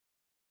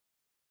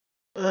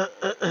Come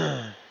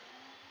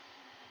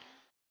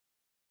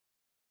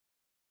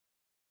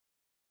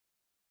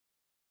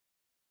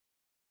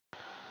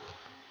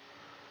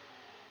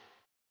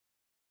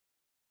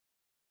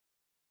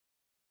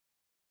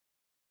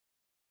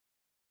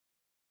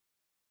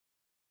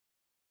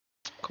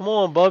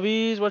on,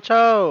 bubbies, watch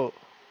out.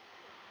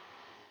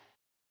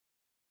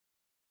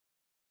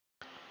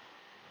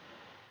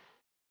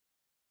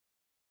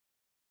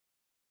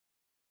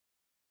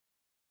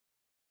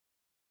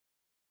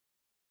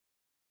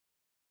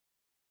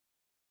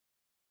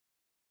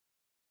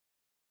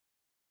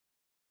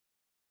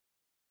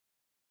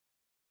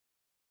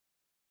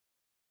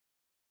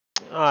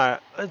 Alright,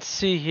 let's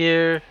see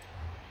here.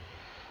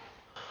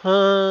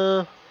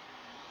 Huh.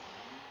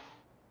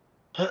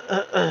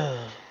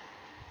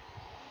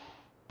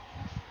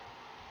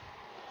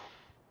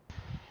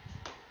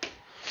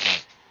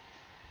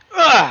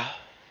 Ah!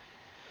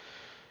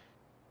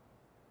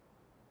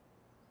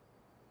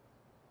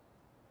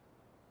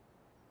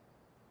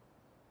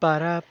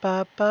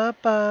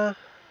 Ba-da-ba-ba-ba.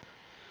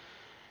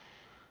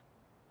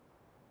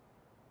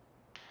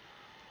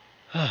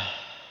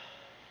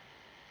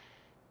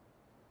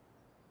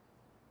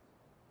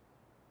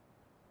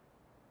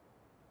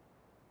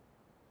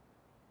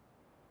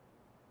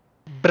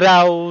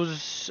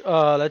 Browse.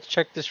 Let's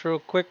check this real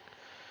quick.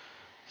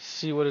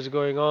 See what is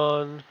going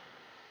on.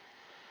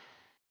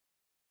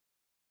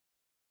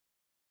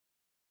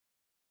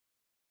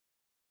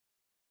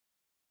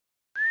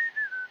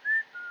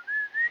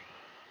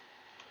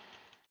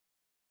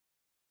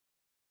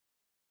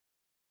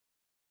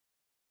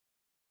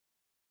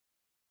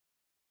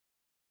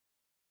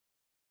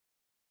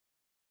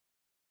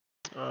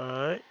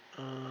 Alright.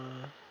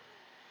 Alright.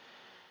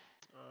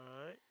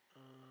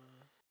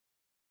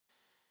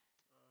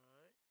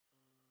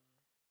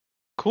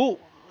 Cool.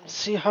 Let's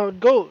see how it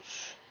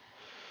goes.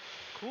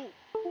 Cool.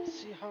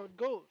 Let's see how it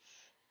goes.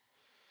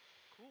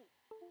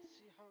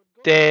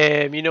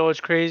 Damn, you know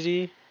what's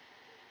crazy?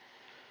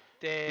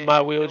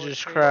 My wheel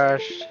just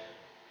crashed.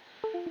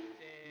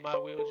 My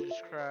wheel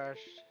just crashed.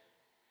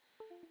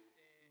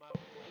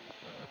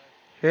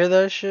 Hear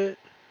that shit?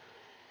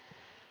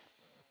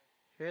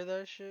 Hear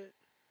that shit?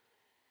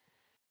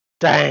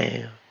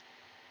 Damn.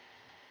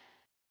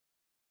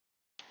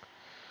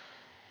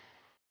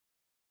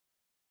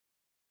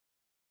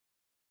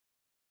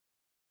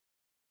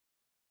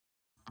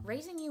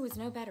 Raising you was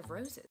no bed of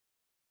roses.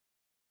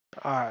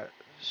 Alright,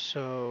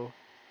 so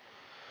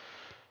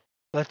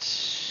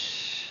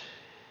let's.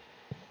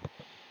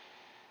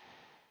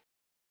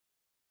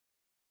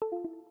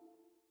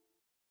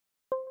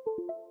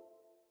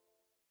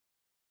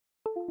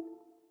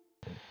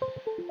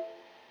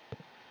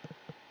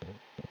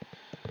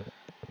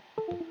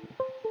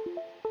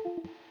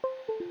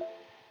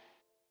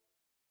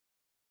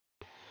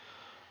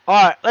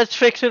 Alright, let's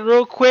fix it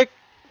real quick.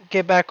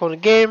 Get back on the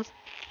game.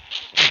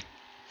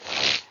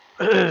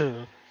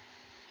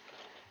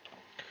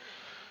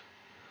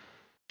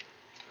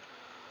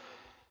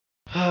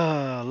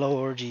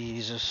 Lord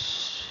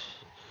Jesus.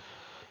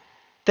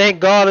 Thank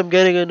God I'm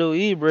getting a new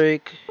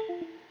e-brake.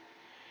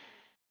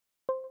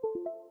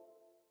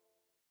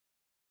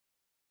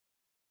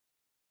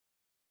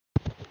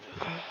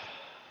 I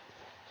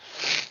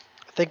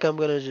think I'm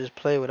gonna just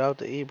play without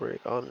the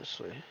e-brake,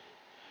 honestly.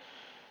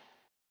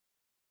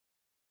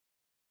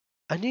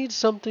 I need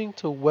something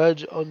to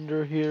wedge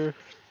under here.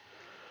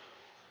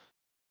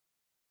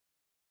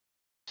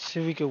 See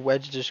if we can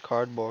wedge this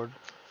cardboard.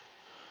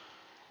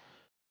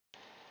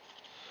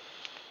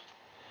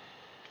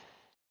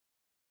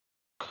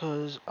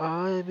 Cause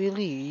I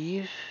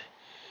believe.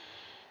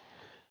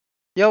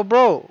 Yo,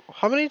 bro,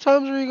 how many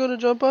times are you gonna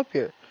jump up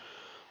here?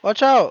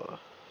 Watch out.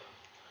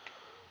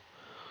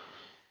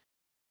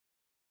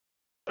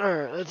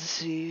 Alright, let's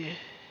see.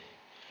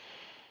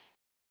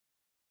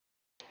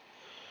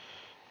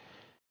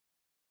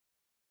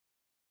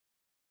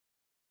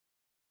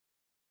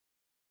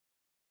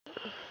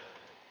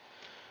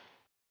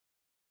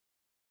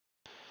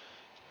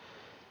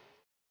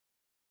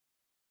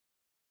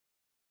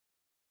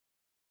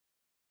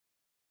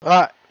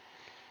 Alright.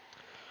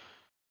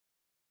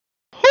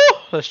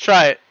 Let's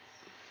try it.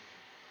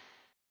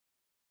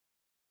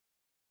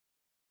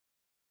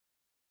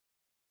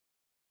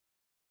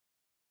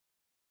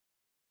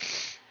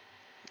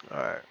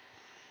 Alright.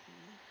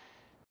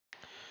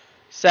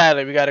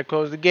 Sadly, we gotta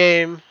close the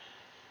game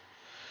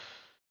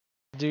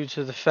due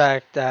to the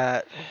fact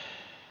that,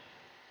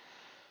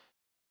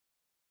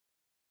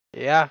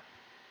 yeah.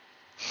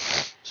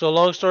 So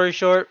long story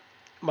short,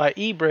 my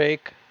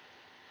e-brake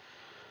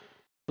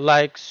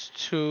likes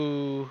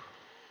to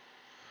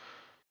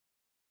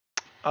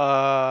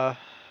uh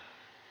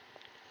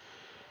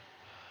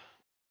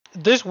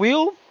this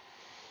wheel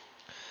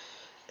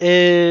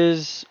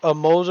is a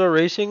Moza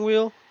racing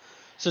wheel.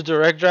 It's a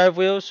direct drive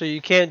wheel, so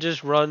you can't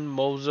just run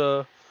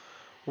Moza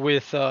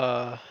with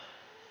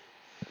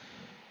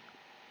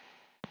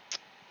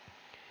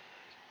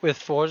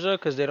Forza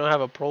because they don't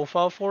have a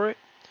profile for it.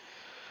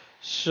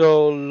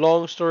 So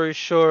long story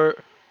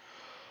short,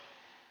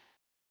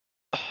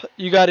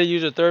 You got to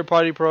use a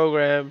third-party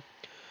program.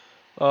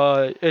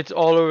 It's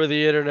all over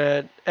the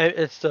internet.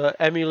 It's the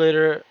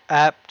emulator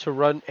app to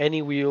run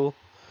any wheel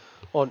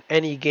on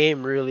any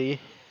game, really.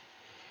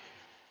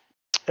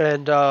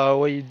 And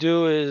what you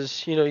do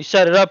is, you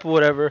set it up or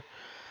whatever.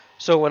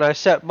 So when I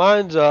set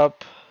mines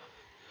up,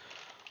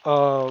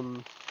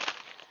 um,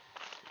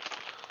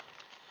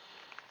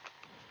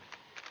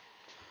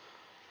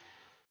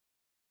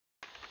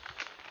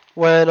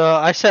 when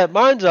I set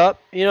mines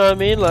up, you know what I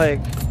mean? Like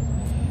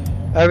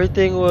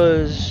everything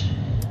was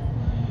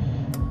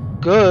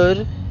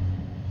good,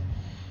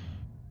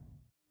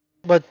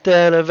 but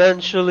then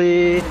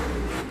eventually,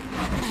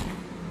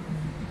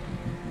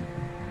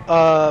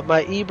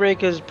 my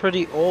e-brake is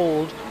pretty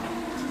old,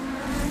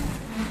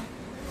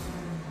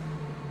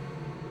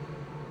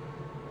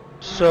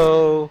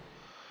 so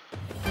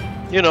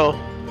you know,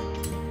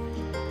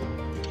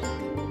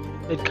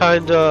 it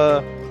kind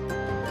of.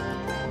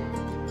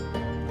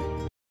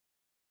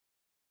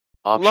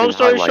 Long Option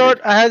story short,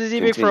 highlighted. I had this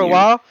e-brake for a Continue.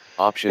 while.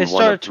 Option It 1 of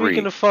started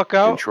tweaking 3. the fuck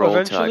out Control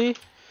eventually,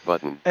 type.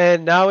 Button.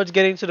 and now it's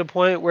getting to the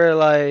point where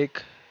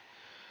like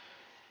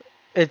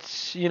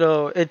it's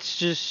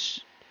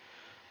just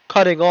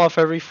cutting off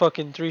every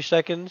fucking 3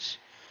 seconds.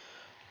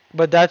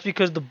 But that's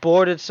because the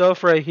board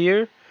itself right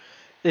here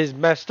is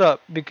messed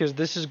up because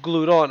this is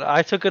glued on.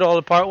 I took it all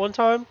apart one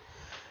time,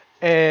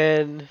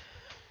 and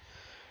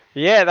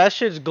yeah, that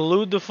shit's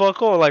glued the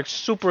fuck on, like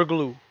super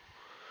glue,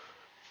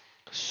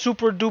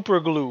 super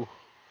duper glue.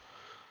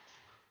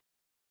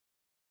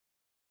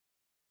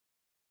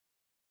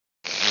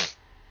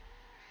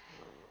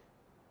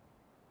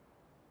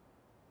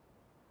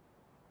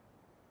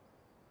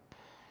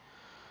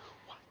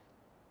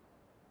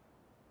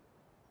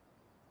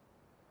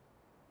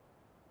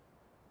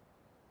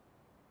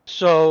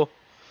 So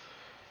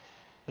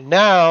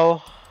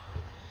now,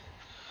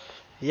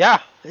 yeah,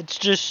 it's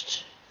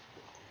just,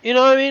 you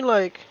know what I mean?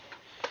 Like,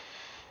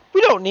 we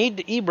don't need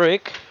the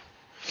e-brake.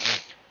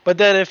 But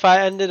then if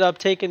I ended up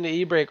taking the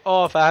e-brake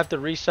off, I have to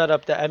reset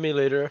up the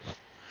emulator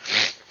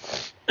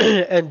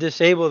and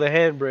disable the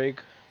handbrake.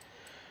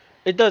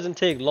 It doesn't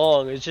take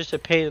long. It's just a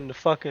pain in the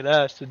fucking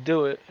ass to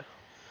do it.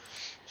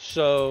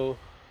 So,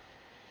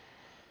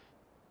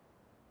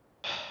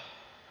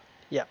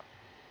 yeah.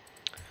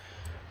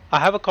 I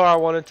have a car I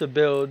wanted to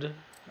build.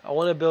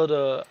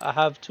 I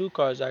have two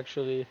cars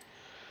actually.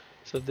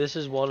 So this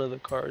is one of the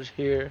cars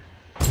here.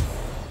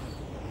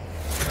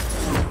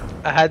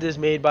 I had this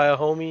made by a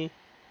homie.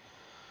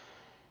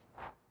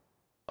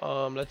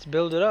 Let's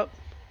build it up.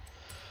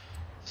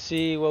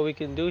 See what we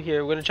can do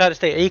here. We're gonna try to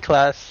stay A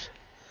class.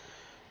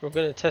 We're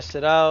gonna test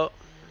it out.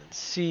 Let's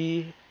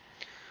see.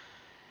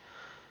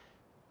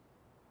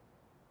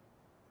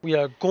 We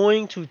are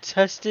going to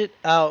test it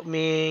out,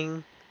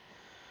 man.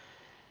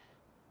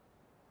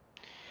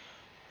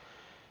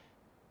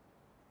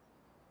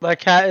 My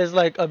cat is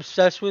like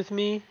obsessed with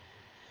me,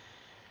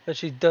 and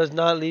she does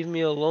not leave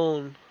me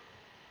alone.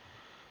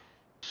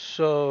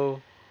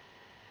 So,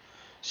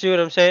 see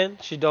what I'm saying?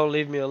 She don't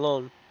leave me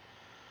alone.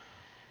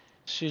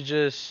 She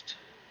just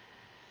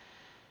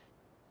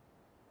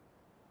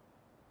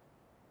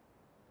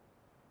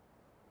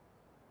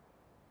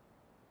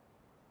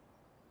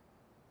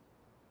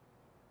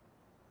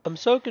I'm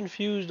so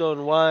confused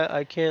on why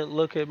I can't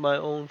look at my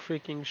own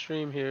freaking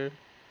stream here.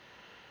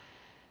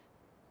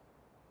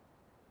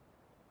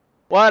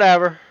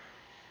 Whatever.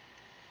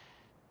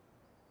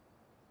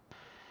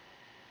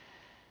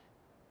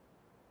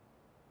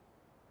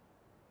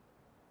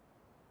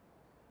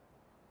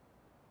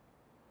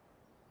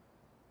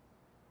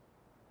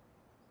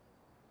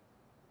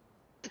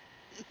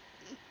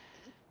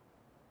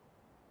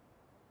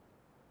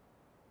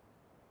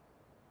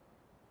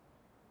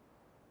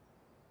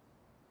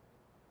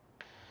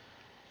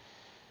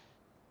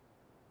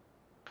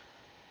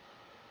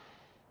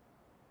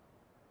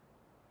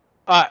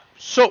 Alright,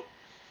 so,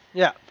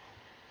 yeah.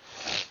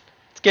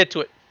 Let's get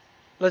to it.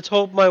 Let's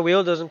hope my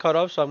wheel doesn't cut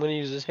off, so I'm gonna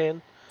use this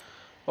hand.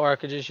 Or I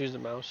could just use the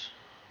mouse.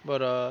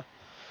 But,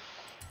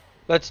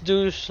 let's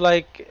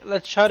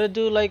try to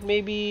do like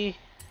maybe,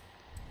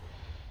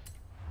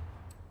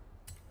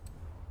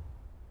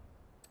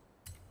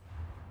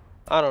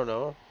 I don't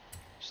know.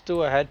 Let's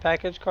do a head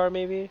package car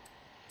maybe.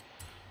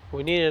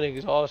 We need an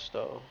exhaust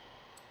though.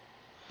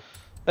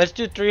 Let's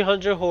do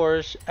 300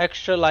 horse,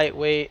 extra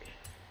lightweight,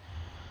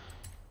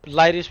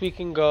 lightest we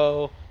can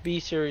go, B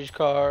series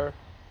car.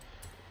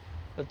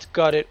 Let's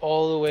gut it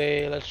all the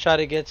way. Let's try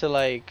to get to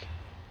like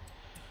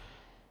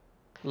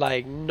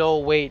no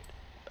weight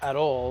at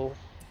all.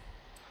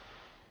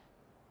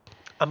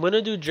 I'm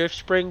gonna do drift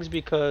springs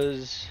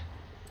because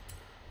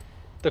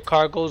the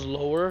car goes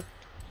lower.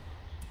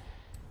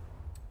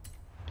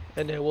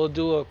 And then we'll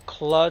do a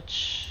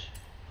clutch.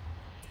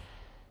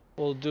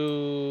 We'll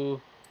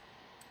do...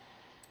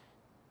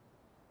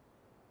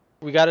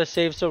 We gotta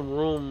save some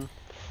room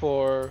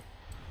for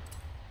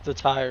the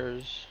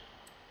tires.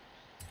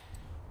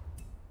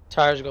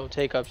 Tires are gonna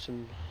take up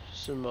some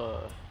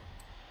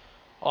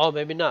oh,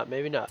 maybe not,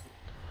 maybe not.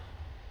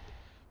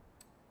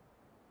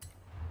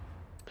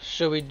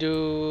 Should we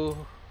do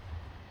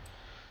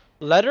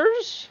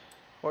Letters?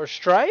 Or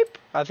stripe?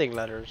 I think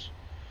letters.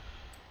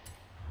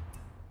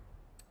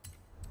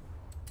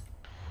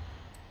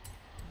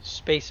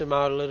 Space them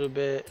out a little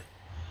bit.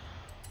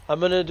 I'm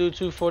gonna do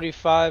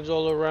 245s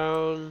all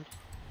around.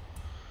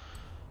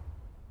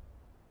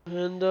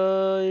 And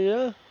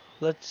yeah.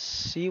 Let's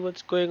see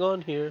what's going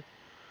on here.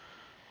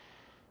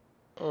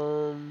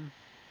 Um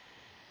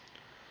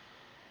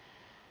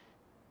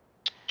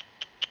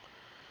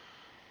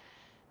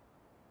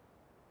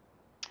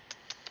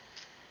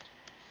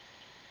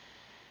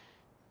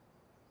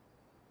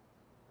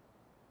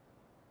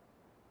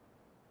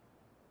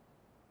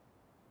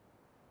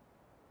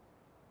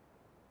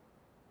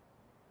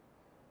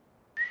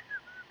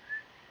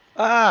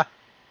Ah!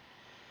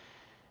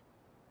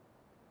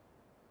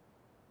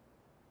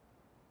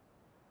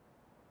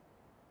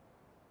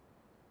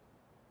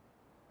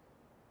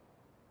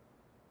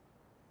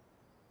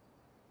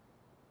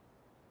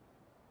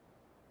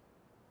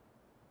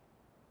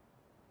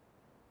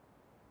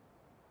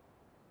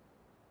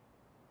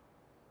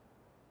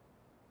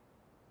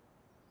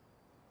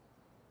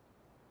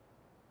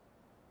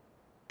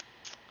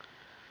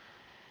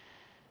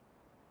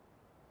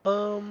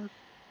 Um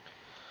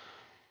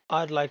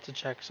I'd like to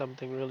check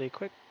something really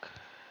quick.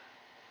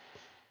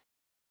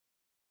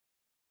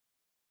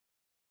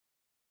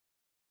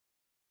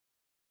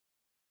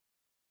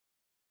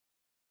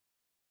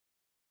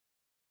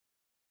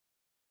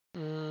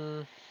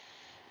 Mm,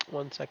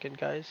 1 second,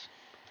 guys.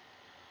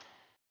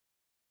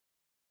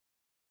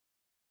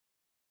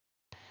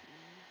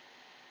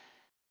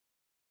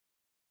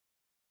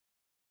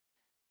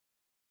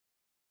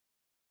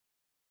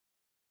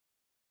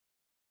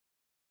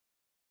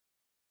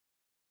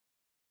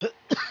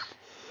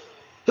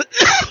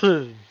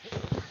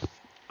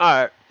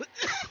 Alright.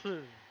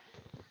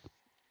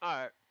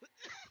 Alright.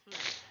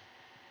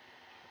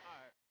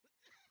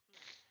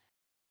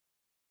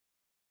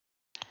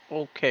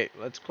 Okay,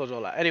 let's close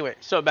all that. Anyway,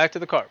 so back to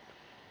the car.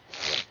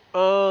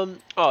 Oh,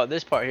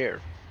 this part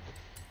here.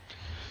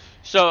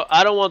 So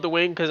I don't want the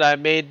wing because I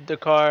made the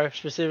car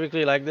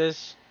specifically like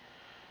this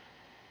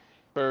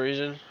for a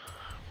reason.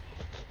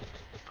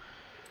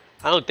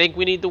 I don't think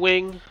we need the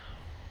wing,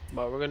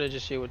 but we're gonna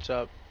just see what's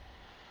up.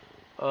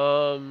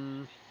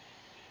 Um.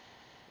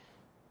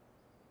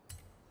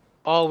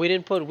 Oh, we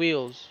didn't put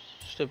wheels.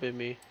 Stupid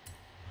me.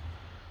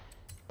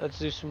 Let's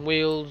do some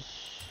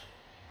wheels.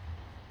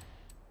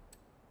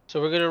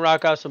 So we're gonna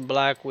rock out some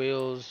black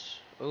wheels.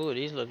 Ooh,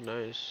 these look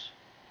nice.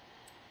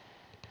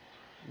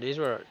 These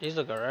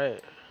look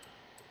alright.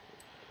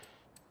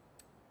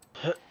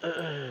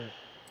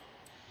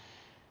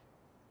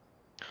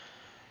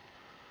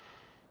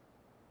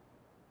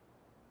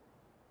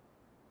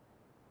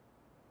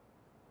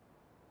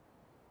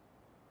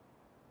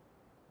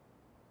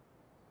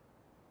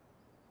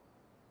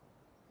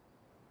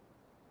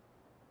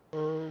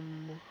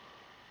 um.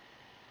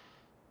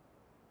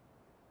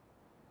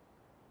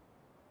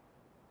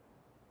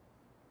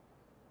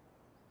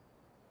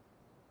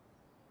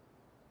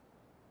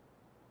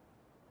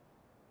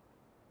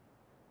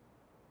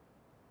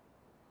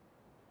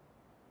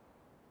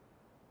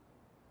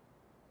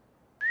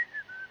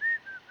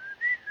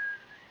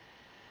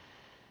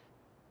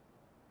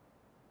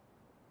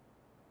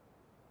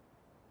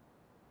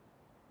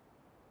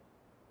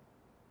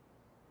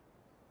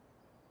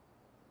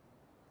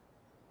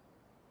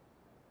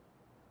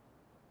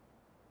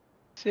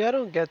 See, I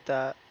don't get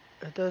that.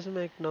 It doesn't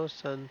make no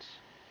sense.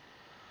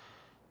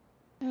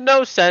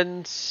 No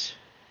sense.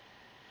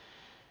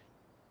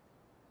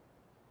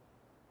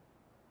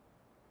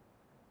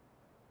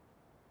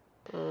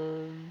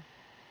 Um.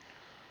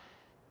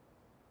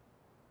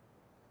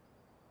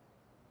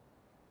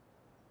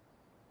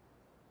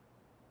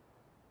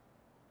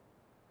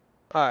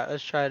 Alright,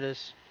 let's try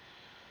this.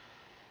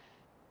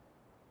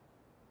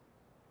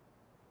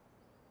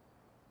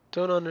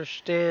 Don't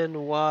understand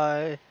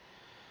why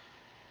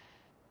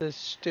this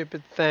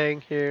stupid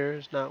thing here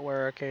is not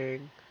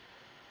working.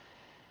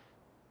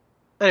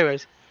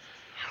 Anyways,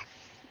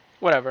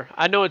 whatever.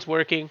 I know it's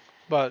working,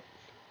 but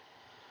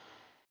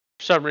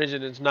for some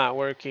reason it's not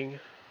working.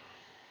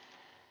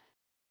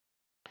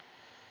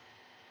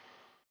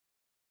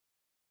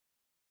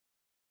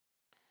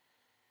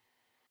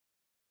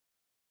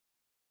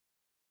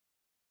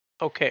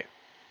 Okay.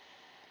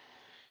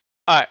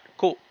 Alright,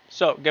 cool.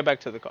 So, get back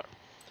to the car.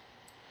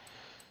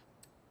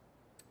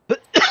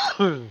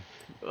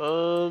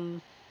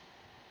 um.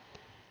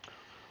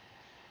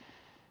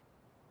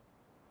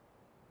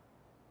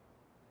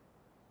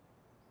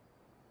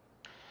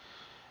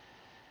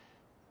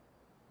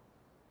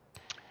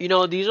 You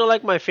know, these are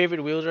like my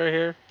favorite wheels right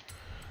here.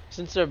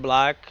 Since they're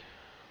black,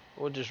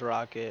 we'll just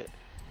rock it.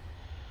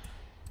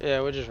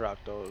 Yeah, we'll just rock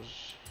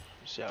those.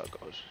 See how it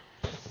goes.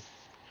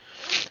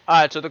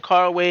 Alright, so the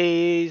car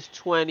weighs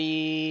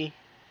 20.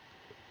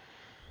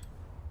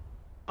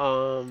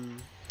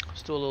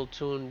 Let's do a little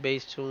tune,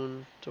 bass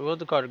tune. So we want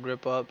the car to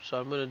grip up. So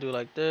I'm gonna do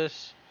like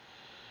this.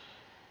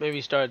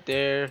 Maybe start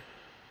there.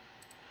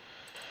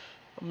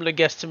 I'm gonna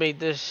guesstimate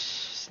this.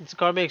 Since the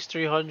car makes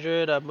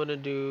 300, I'm gonna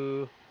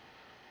do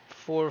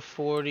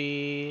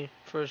 440.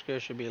 First gear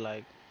should be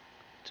like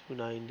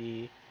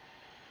 290.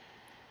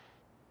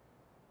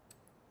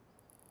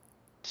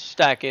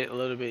 Stack it a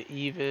little bit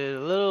even. A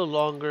little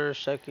longer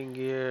second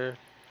gear.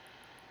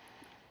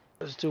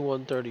 Let's do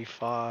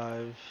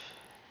 135.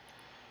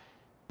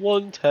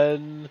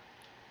 110.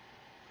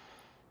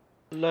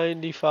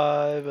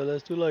 95. And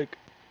let's do like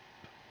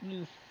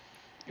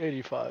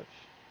 85.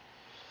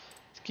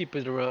 Let's keep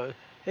it around.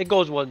 It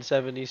goes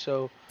 170,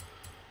 so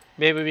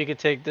maybe we could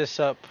take this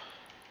up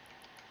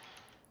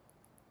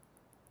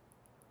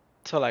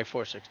to like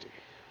 460.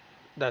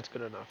 That's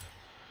good enough.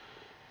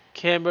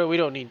 Camber, we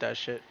don't need that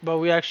shit. But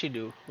we actually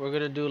do. We're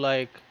gonna do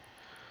like,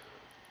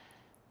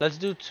 let's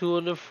do 2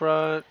 in the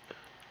front,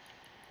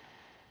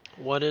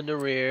 1 in the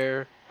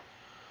rear.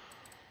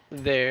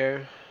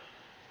 There.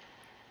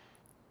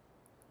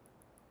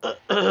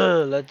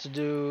 Let's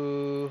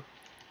do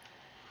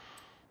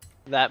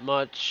that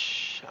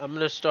much. I'm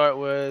gonna start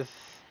with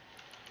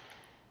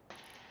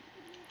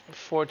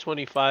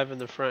 425 in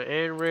the front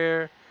and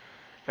rear.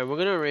 And we're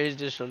gonna raise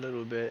this a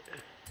little bit.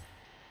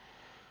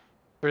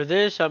 For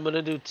this, I'm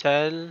gonna do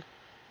 10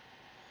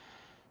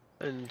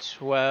 and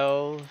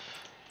 12.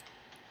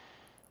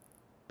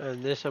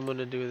 And this, I'm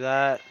gonna do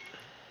that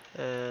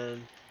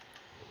and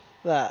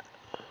that.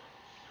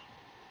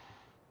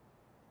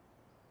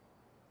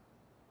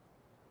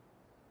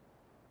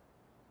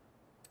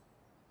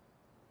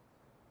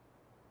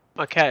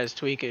 My cat is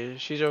tweaking.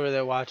 She's over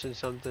there watching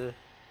something.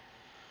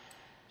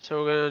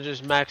 So we're gonna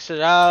just max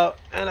it out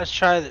and let's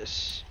try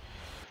this.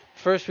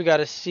 First, we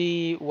gotta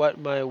see what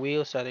my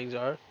wheel settings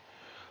are.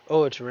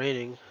 Oh, it's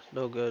raining.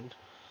 No good.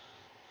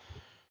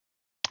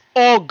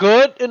 All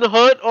good in the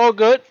hood. All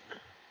good.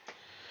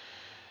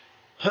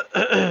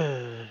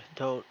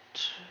 Don't.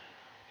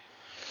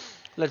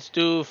 Let's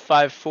do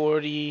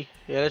 540.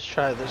 Yeah, let's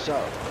try this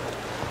out.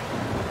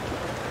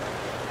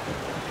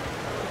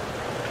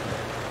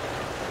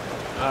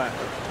 Alright.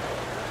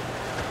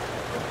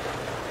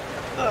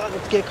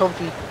 Let's get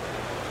comfy.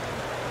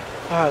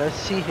 Alright, let's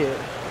see here.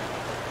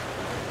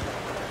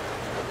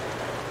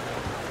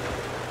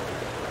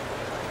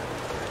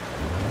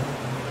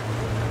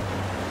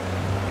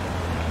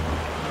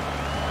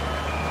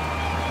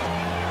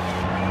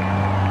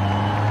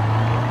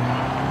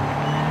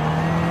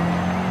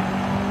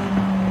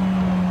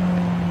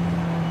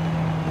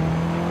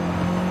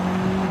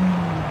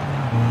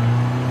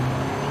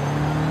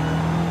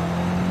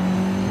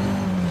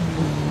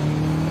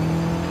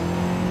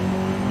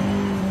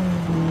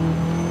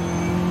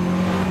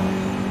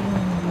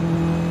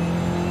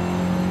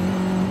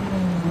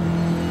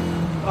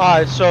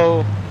 Alright,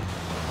 so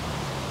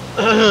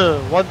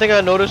one thing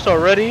I noticed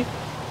already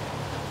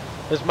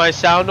is my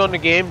sound on the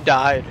game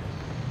died.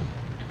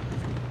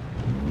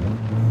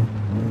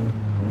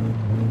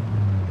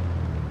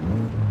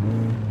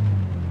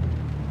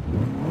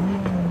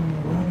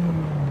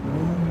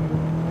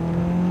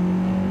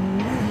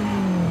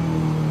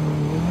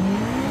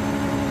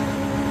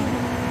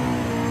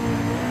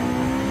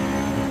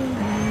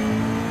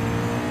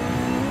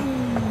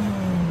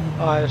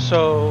 Alright,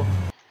 so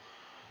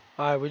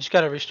we just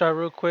gotta restart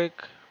real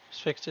quick. Let's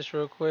fix this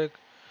real quick.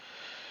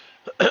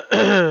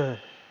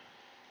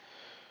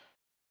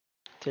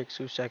 Takes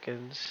 2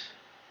 seconds.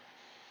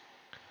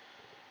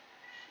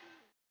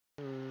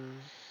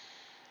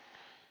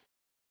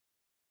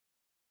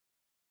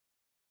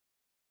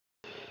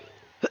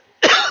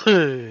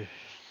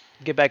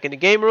 Get back in the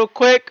game real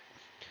quick.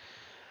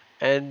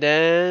 And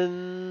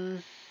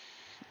then,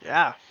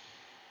 yeah.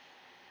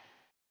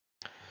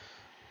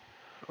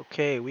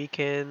 Okay, we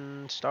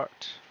can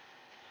start.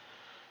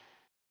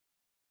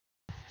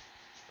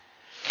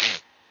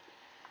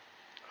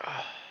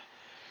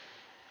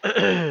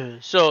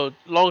 So,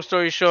 long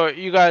story short,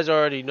 you guys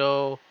already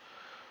know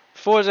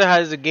Forza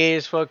has the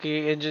gayest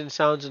fucking engine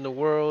sounds in the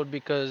world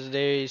because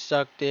they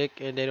suck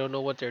dick and they don't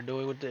know what they're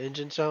doing with the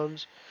engine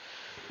sounds.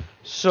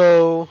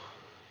 So,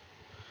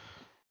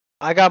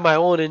 I got my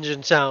own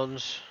engine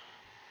sounds.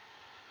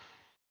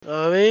 Know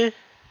what I mean?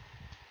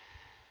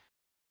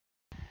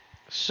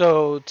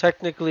 So,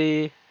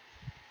 technically,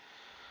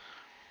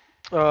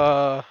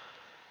 uh,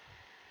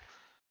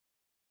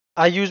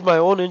 I use my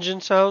own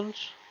engine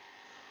sounds.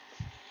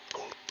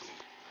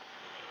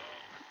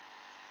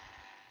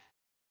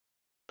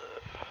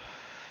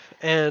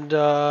 And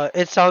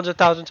it sounds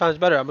 1,000 times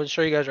better. I'm going to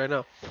show you guys right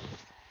now.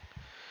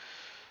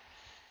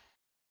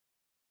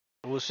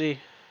 We'll see.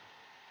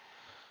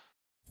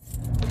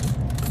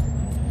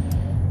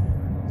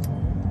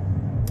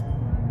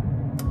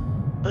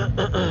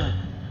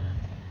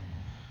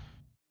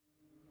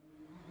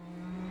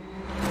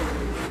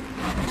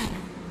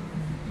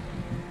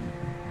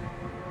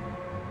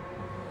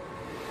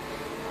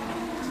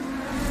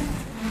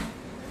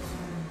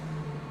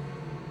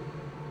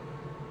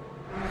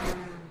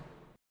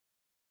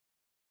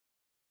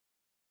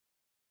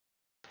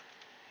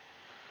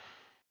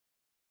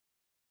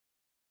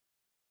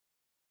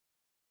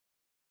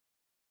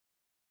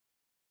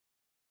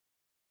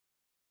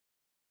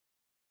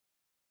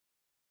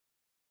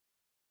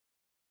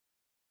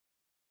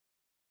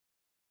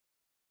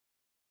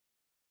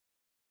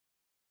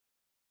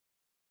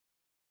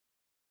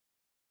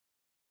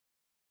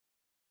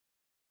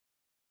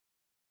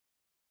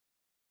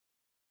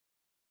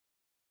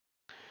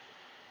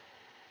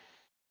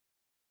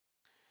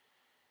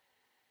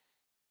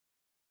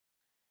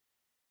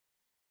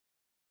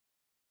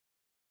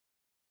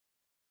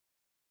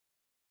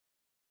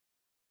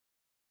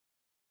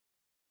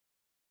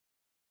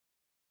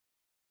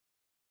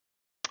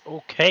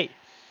 Okay.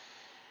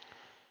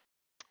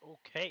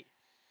 Okay.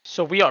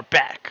 So we are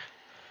back.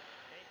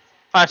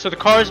 Alright, so the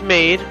car is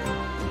made. The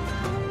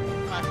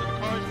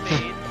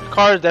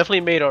car is definitely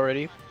made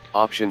already.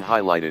 Option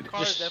highlighted.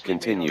 Just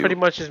Continue. pretty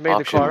much just made the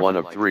Option car. 1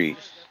 of 3.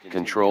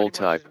 Control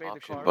type.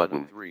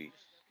 Button.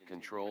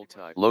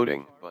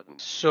 Loading.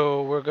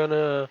 So we're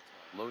gonna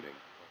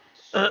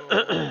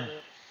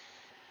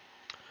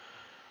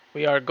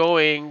we are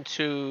going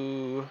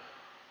to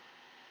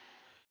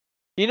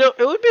it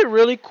would be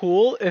really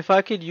cool if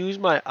I could use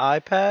my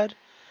iPad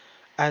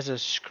as a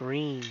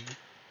screen.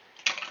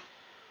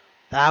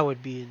 That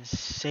would be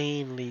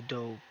insanely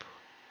dope.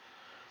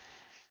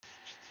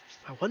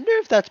 I wonder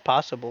if that's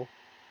possible.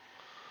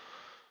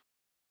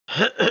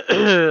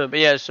 But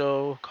yeah,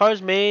 so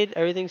car's made,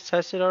 everything's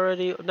tested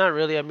already. Not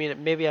really. I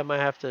mean, maybe I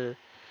might have to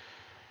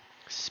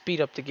speed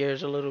up the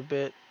gears a little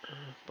bit,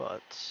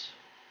 but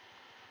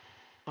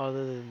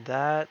other than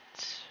that,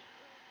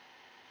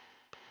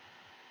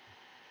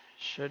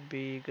 should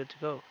be good to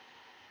go.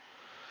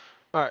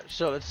 Alright,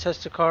 so let's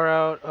test the car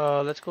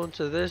out. Let's go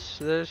into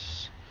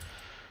this.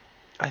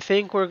 I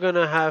think we're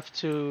gonna have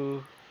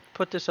to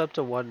put this up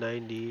to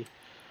 190,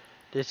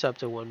 this up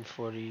to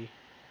 140.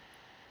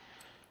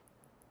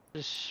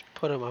 Just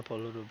put them up a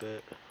little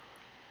bit.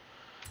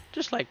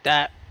 Just like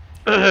that.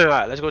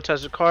 Alright, let's go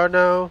test the car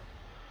now.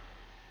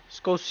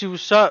 Let's go see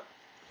what's up.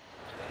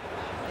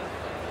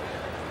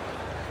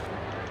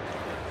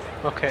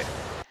 Okay,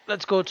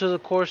 let's go to the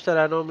course that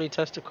I normally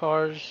test the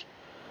cars.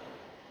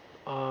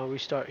 We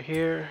start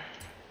here.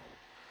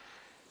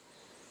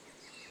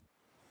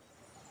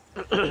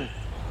 I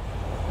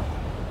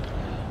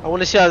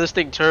want to see how this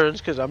thing turns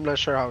because I'm not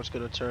sure how it's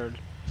gonna turn.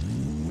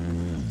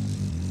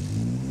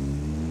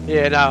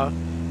 Yeah, now,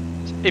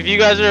 if you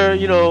guys are,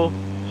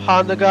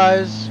 Honda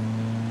guys,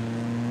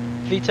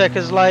 VTEC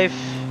is life.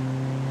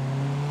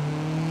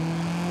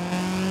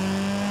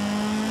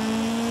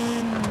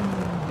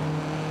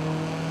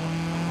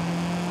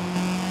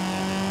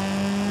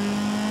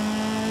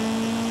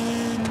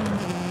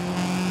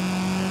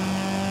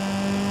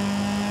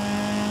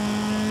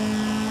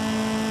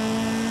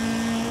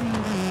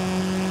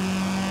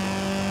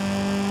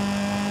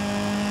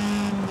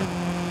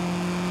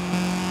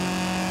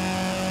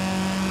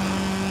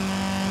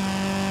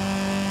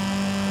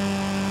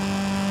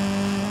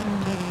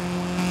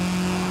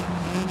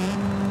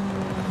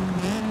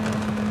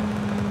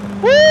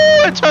 Woo!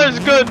 It turns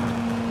good.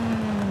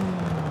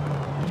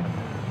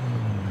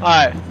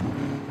 Alright.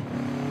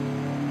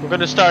 We're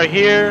gonna start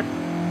here.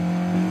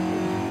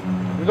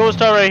 We're gonna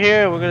start right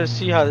here and we're gonna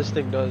see how this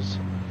thing does.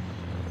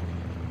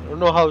 I don't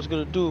know how it's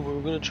gonna do, but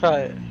we're gonna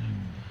try it.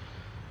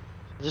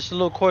 Just a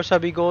little course I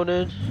be going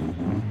in.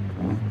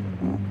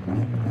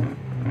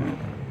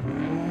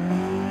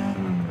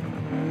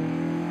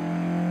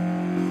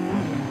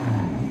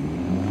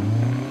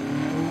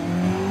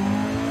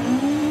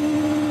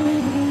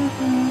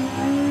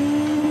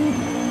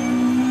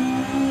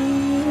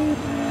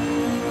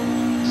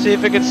 See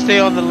if it can stay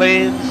on the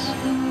lanes.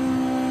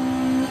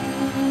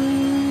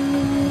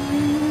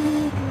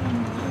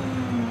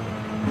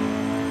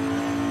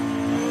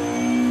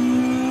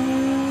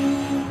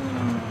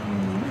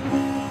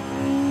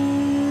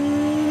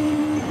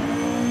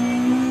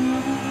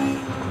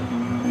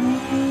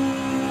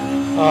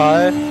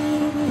 Alright.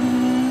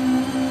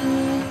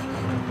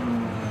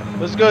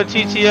 Let's go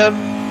TTM.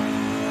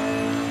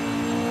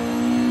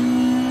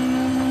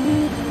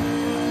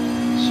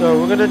 So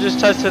we're gonna just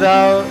test it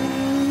out.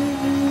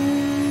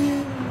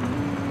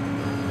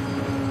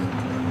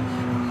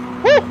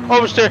 Woo!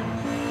 Oversteer.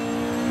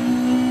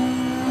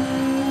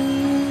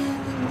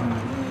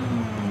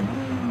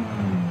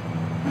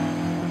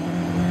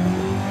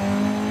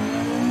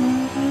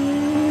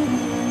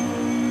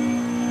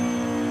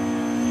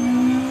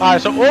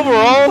 Alright, so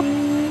overall,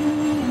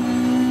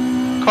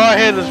 car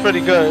handles pretty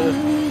good.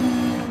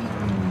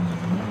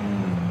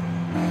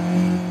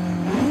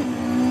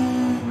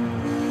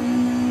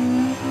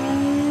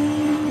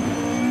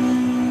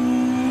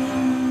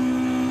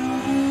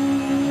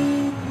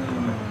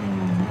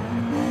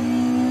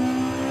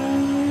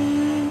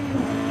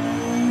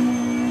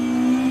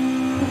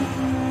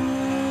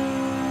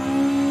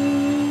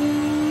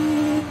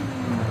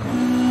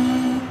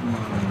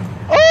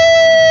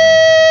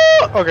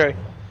 Oh! Okay.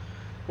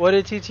 What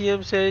did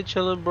TTM say?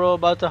 Chillin', bro.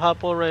 About to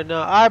hop on right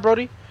now. Alright,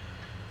 Brody.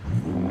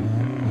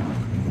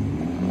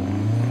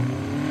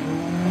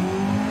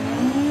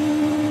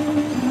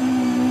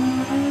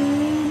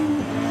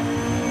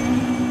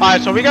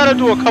 Alright, so we gotta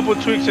do a couple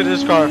tweaks to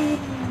this car.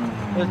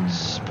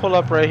 Let's pull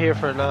up right here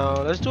for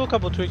now. Let's do a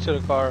couple tweaks to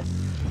the car.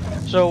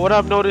 So what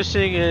I'm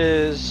noticing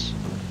is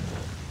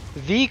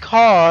the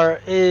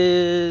car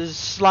is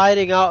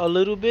sliding out a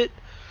little bit.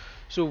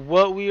 So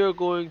what we are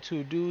going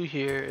to do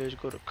here is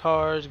go to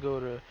cars, go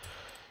to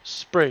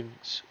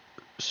springs.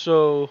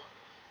 So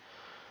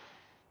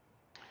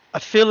I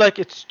feel like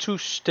it's too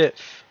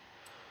stiff.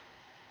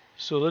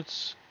 So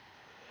let's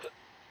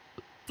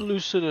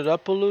loosen it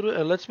up a little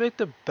and let's make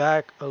the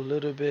back a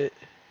little bit.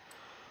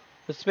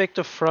 Let's make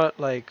the front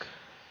like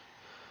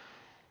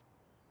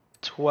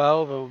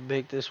 12, and we'll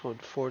make this one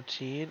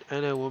 14,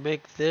 and then we'll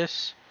make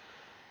this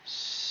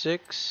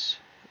 6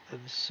 and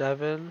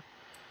 7.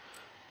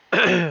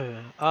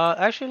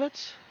 Actually,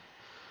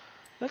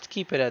 let's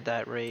keep it at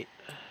that rate.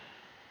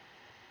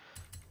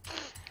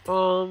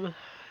 And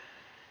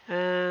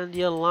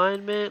the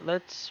alignment,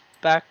 let's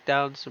back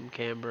down some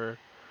camber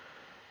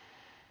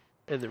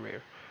in the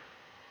rear.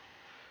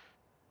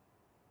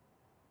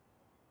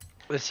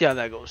 Let's see how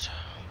that goes.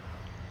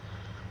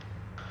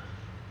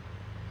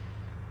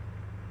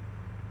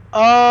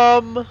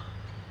 I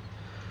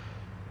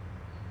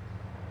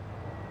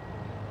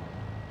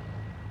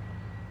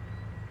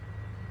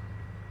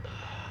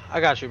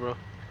got you, bro.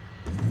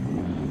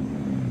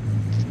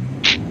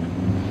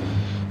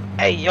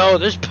 Hey, yo,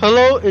 this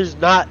pillow is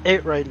not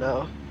it right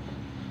now.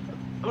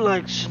 I'm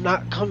like, it's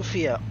not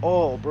comfy at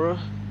all, bro.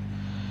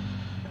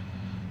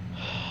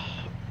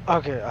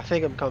 Okay, I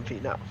think I'm comfy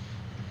now.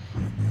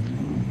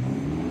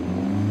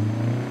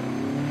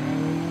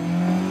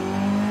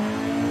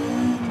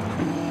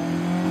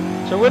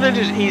 So we're gonna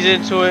just ease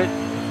into it.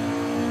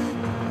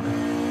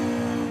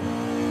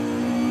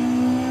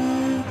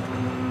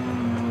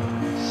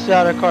 See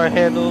how the car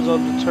handles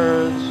on the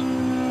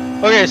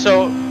turns. Okay,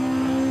 so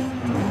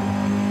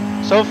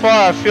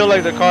far I feel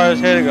like the car is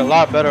hitting a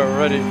lot better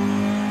already.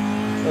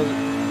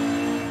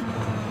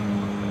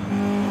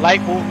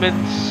 Light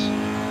movements.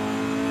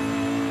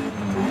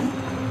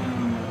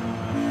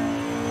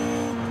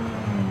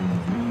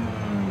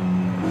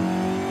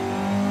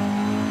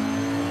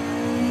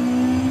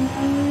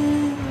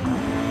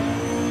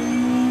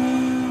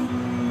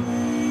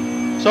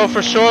 So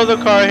for sure the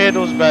car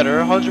handles better,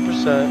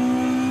 100%.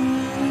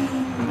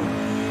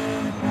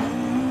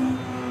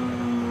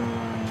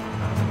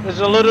 There's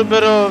a little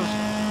bit of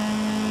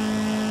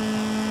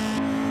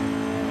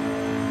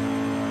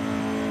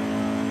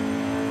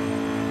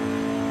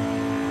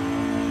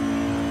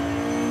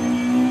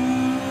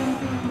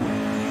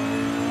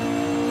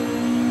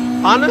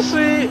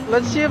honestly,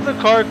 let's see if the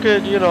car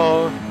could, you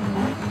know,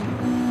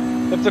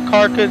 if the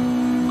car could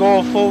go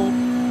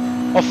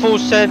a full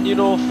send, you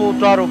know, full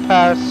throttle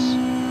pass.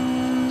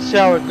 See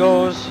how it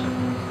goes.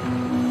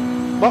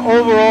 But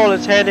overall,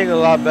 it's handling a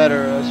lot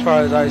better as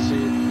far as I see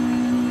it.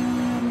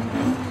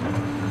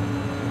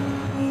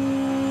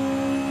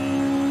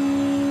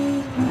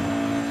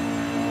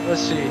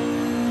 Let's see.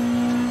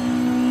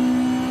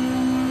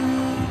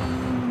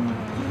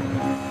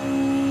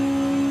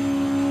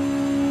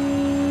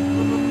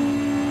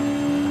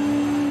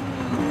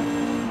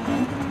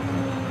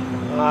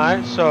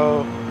 Alright,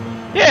 so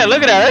yeah,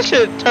 look at that. That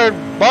shit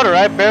turned butter.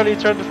 I barely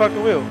turned the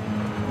fucking wheel.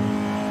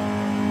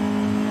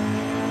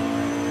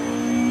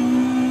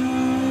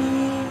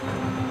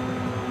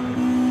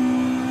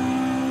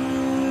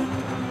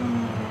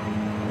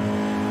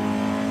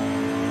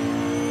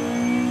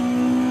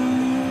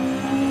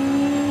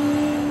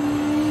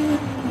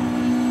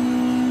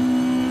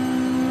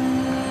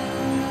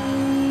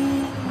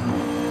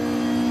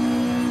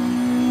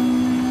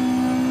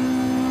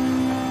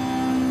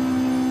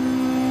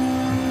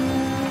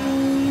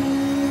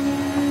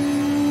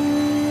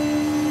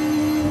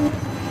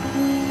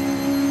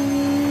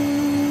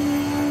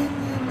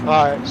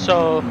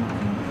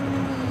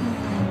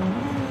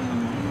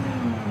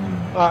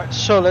 Alright,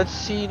 so let's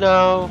see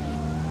now.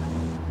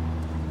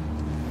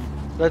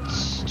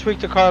 Let's tweak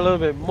the car a little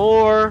bit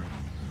more.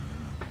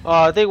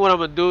 I think what I'm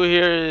gonna do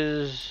here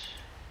is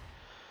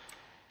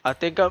I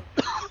think I'm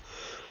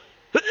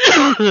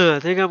I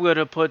think I'm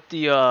gonna put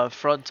the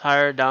front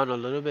tire down a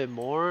little bit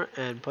more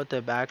and put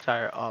the back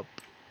tire up.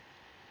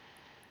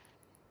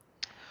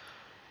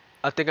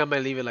 I think I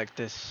might leave it like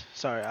this.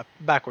 Sorry,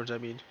 backwards I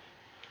mean.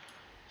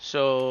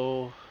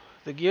 So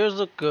the gears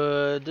look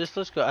good. This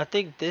looks good. I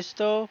think this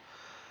though,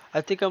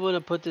 I think I'm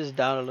gonna put this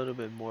down a little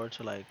bit more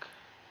to like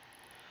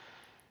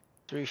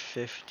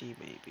 350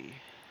 maybe.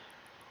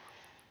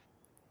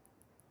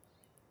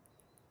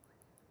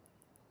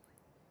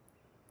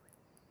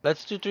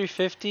 Let's do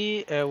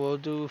 350 and we'll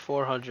do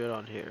 400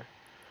 on here.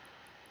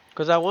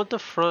 Cause I want the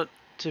front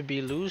to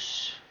be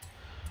loose,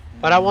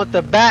 but I want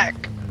the back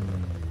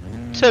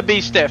to be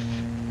stiff.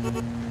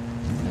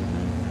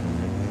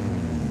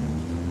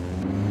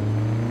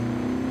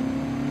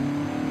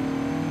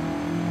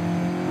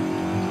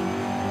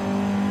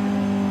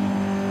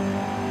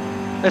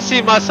 Let's see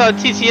if my son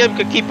TCM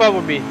could keep up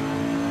with me.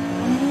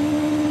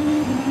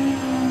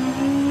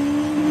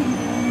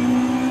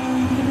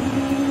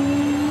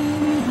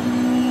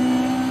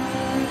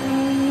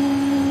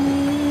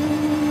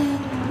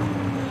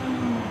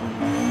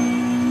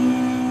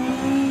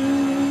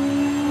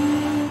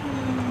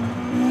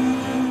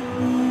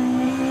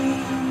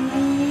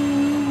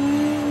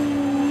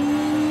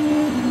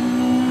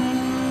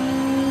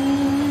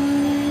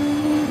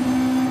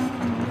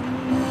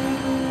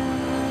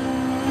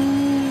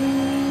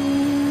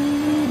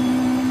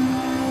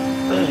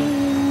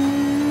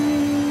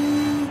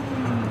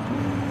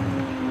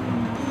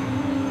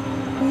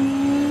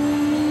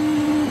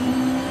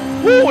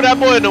 Woo, that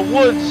boy in the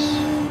woods.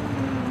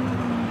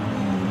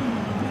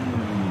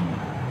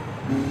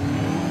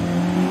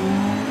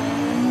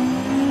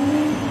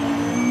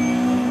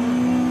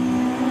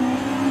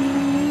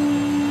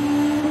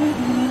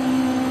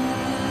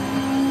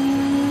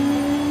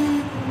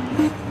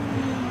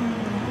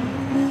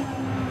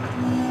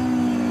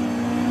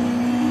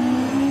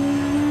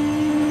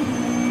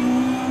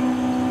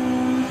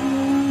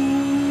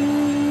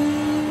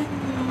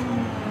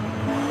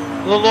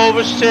 Little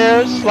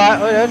oversteer,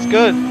 slide. Oh, that's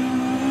good.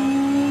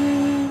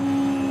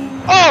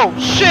 Oh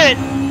shit!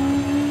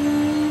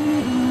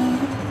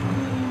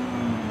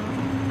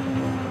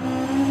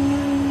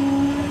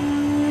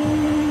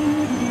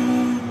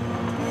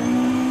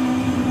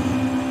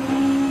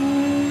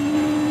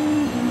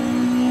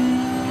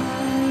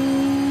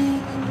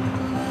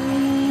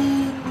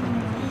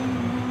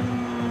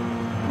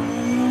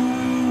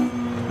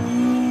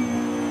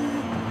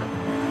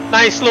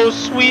 Nice little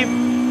sweep.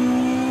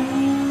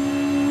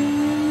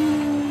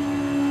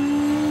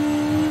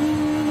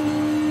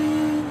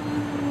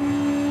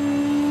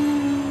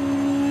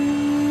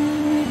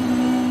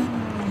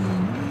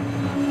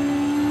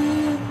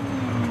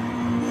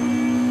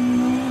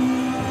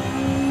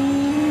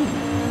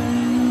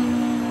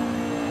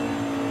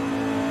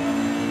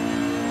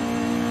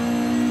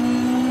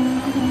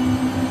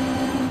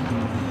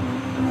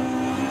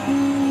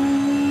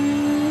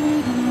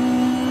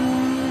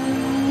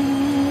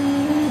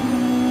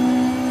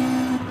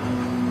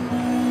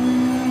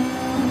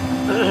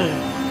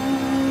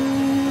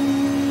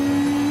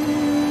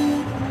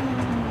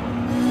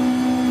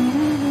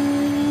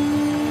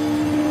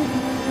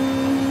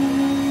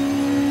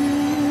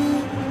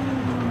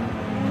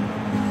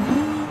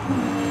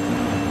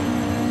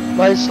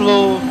 Nice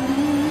little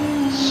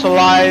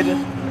slide.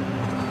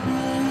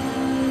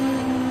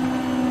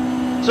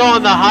 So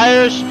on the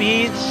higher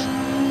speeds,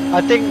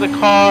 I think the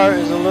car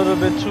is a little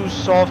bit too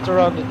soft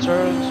around the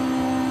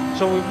turns.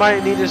 So we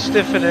might need to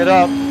stiffen it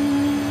up.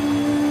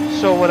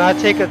 So when I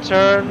take a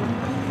turn,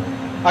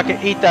 I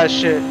can eat that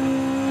shit.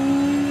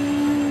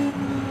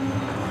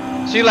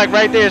 See, like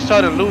right there, it's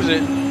starting to lose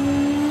it.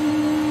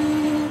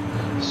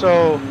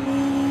 So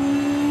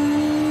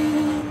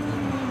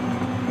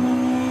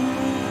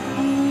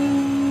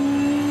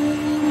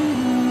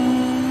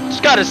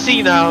just gotta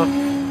see now.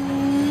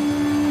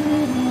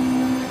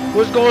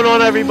 What's going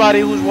on,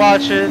 everybody who's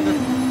watching?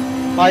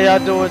 How y'all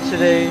doing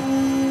today?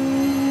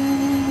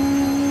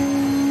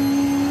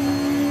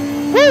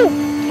 Woo!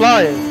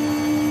 Flying.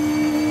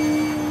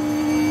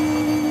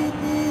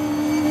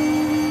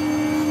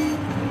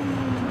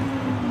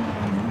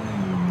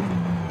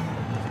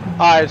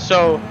 Alright,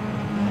 so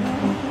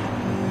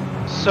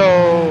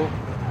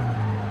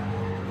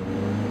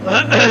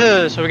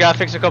we gotta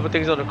fix a couple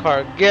things on the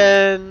car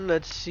again.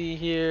 Let's see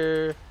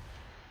here.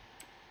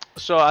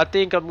 So I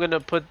think I'm gonna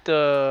put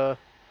the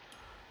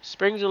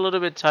springs a little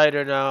bit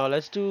tighter now.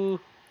 Let's do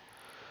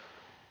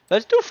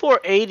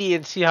 480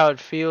 and see how it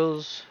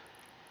feels.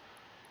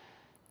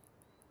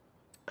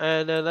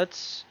 And then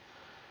let's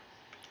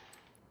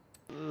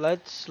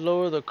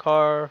lower the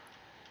car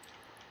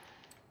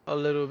a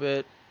little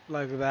bit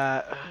like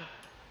that.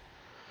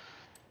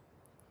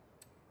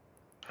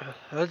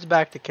 Let's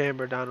back the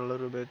camera down a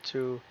little bit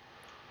too.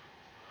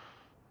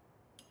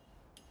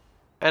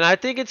 And I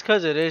think it's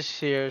because it is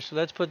here, so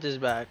let's put this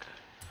back.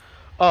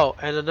 Oh,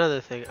 and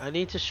another thing, I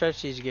need to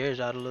stretch these gears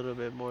out a little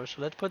bit more,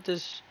 so let's put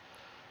this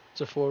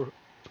to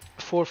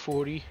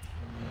 440.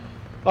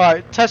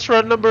 Alright, test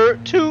run number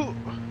 2.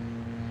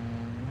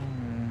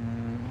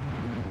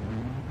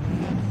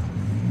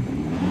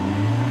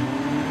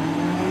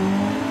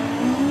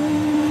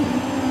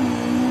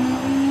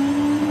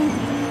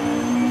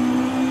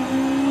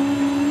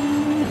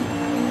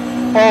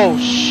 Oh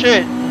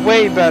shit,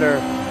 way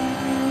better.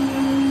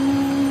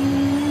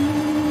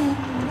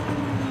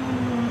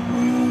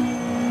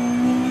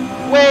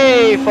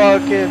 Way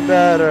fucking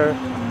better.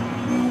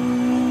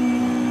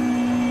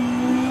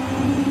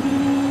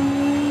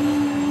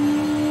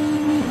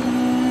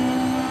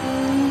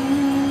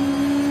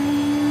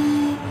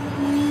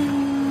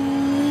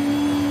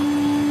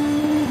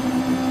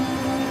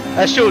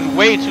 That shit was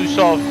way too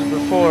soft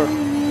before.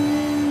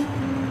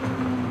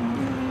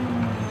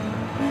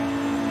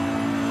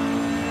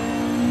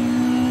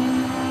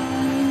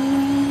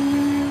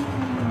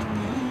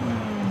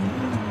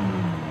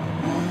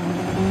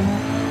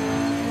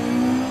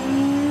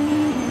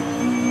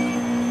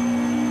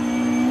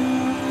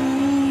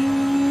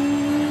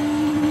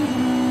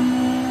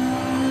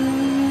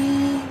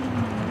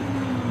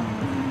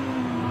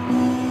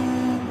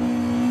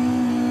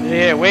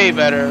 Yeah, way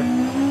better.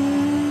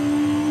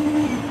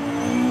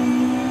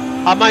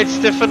 I might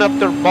stiffen up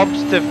the bump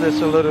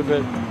stiffness a little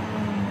bit.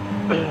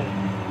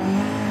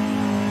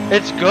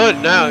 It's good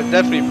now, it's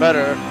definitely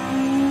better.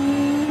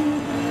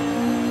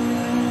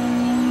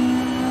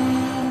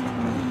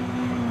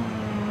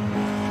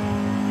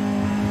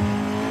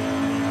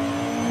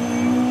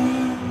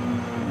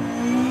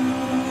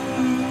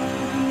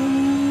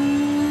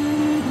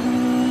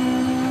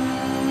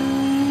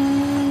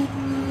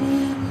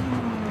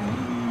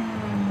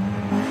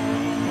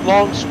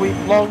 Long sweep,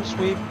 long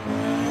sweep.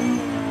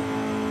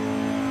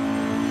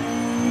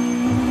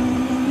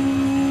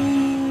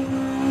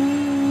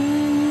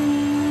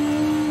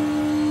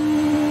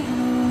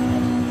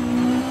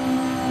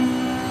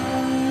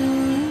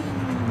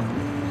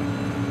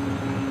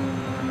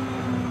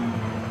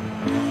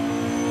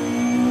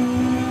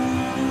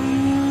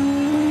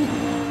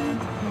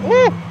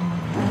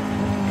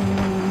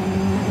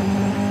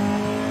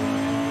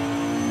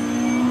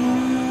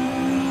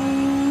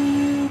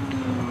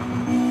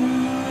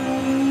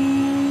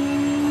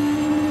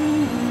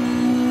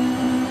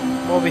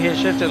 over here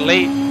shifting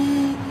late.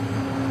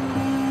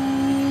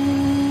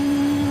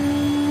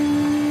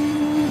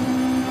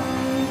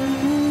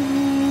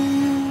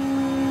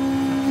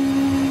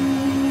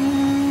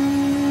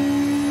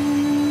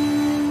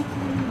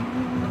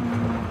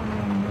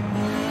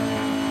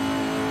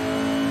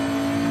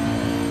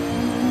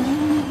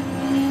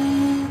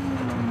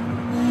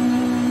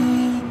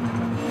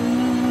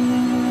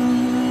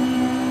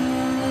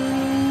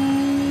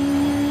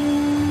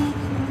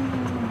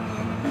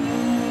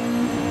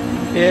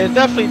 Yeah,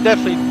 definitely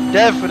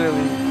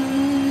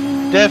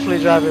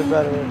driving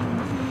better.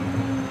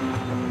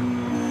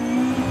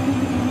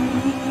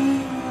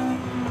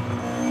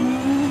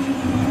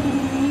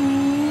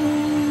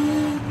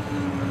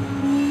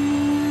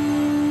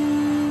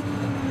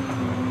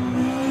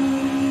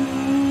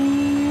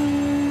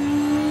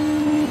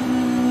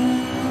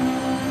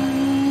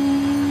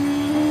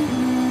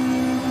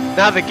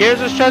 Now the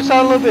gears are stretched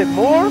out a little bit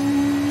more.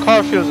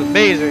 Car feels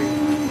amazing.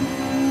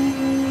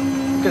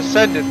 You can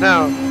send it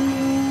now.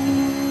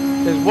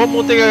 There's one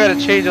more thing I gotta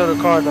change on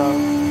the car now.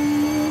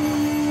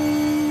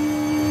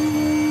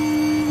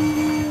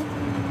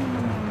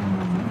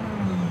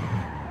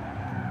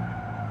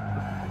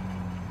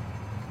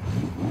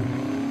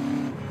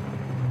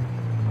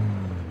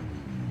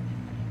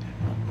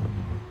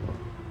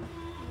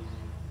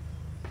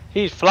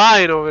 He's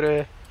flying over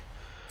there.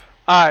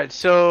 Alright,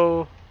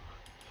 so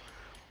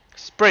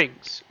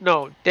springs.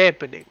 No,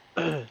 dampening.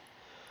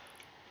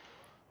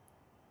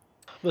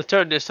 We'll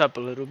turn this up a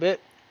little bit.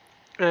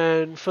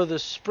 And for the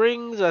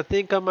springs, I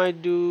think I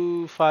might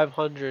do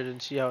 500 and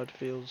see how it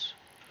feels.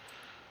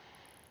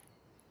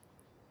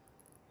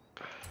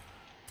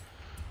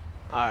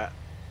 Alright.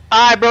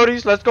 Alright,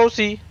 Brodies, let's go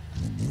see.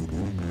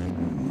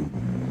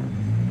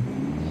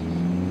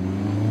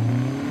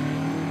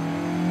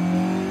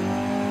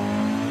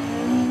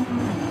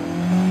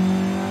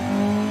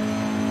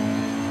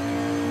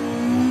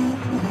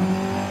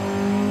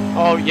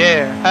 Oh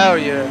yeah, hell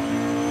yeah.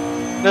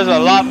 There's a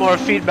lot more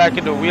feedback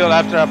in the wheel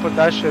after I put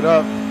that shit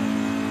up.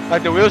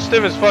 Like the wheel's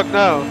stiff as fuck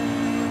now.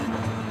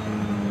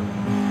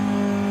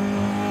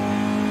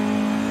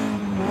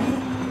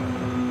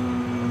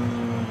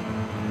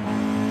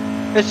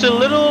 It's a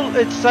little,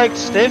 it's like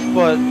stiff,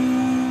 but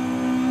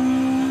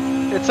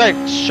it's like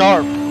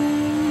sharp.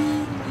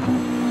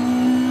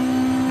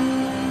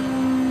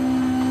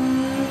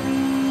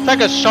 It's like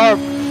a sharp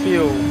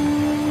feel.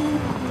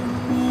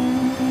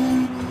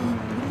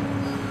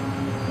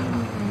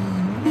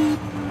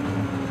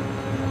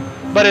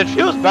 But it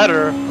feels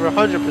better for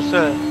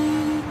 100%.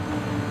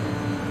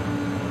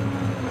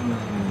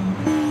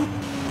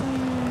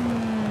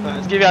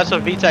 Let's give you out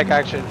some VTEC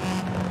action.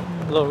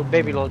 A little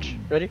baby launch.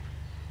 Ready?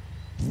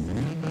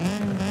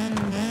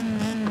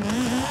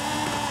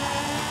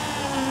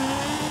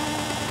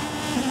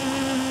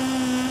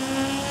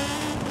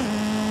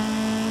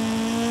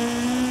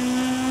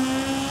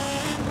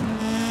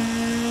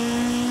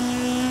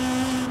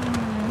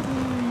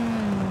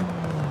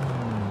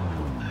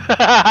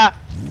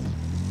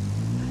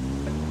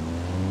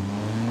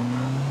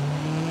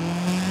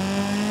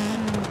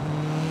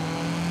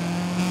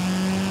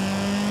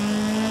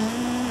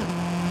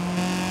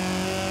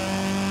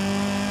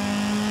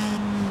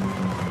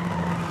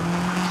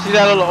 See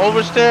that little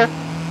oversteer?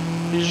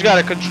 You just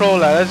gotta control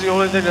that. That's the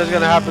only thing that's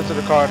gonna happen to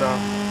the car now.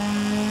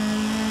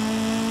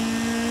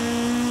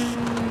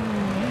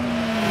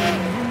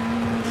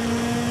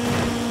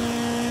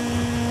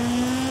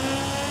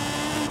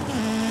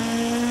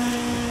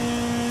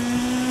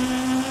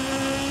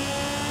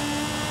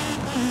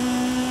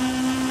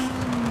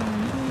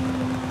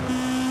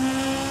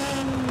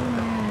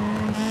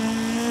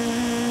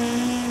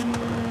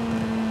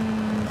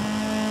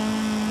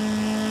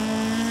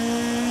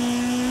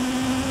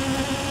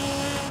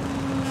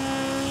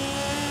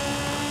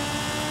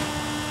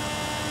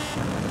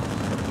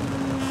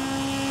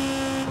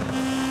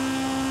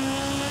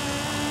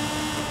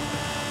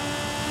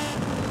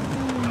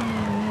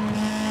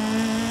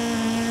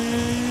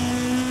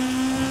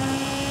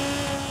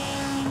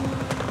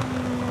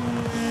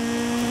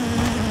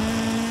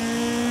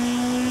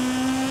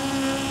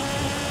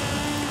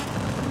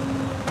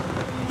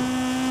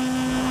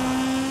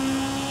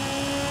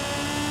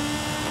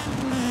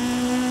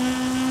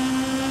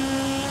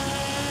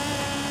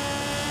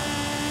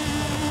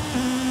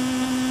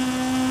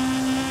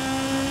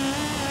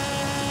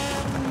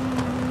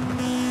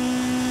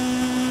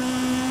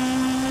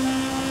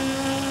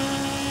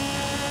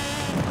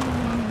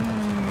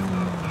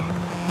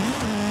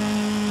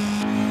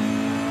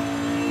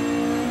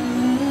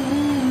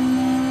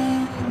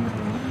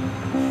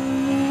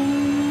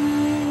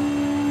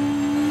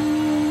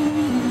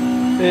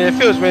 Yeah, it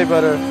feels way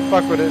better.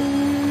 Fuck with it.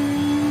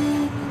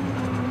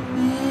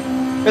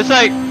 It's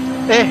like,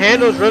 it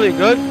handles really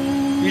good.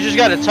 You just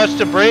gotta touch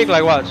the brake,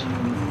 like watch.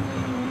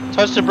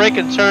 Touch the brake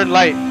and turn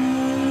light.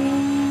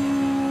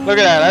 Look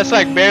at that, that's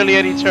like barely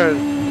any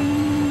turn.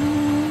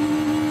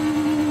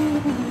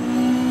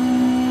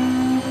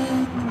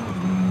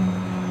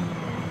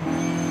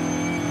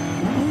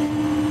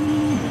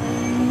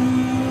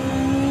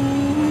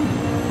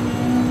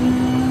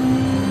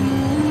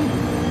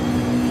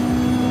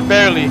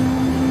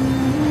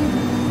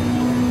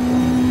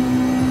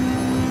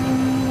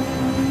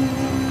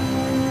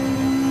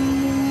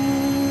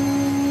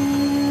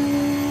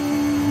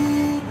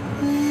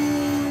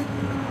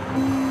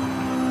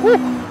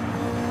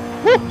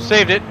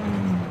 Saved it.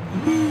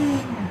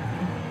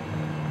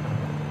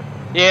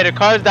 Yeah, the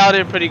car's dialed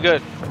in pretty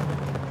good.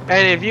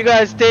 And if you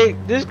guys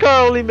think, this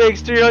car only makes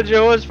 300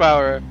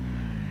 horsepower.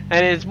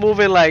 And it's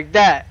moving like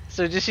that.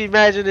 So just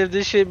imagine if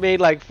this shit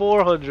made like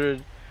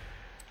 400.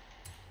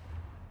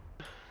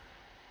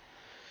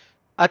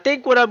 I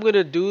think what I'm going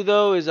to do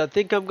though is I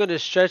think I'm going to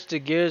stretch the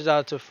gears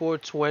out to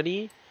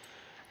 420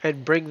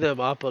 and bring them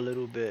up a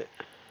little bit.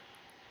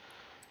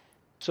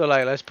 So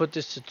like let's put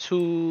this to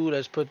 2,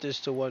 let's put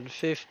this to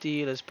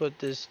 150, let's put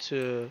this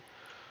to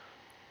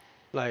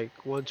like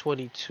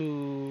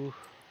 122.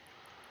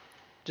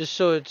 Just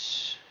so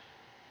it's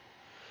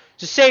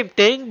the same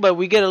thing, but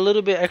we get a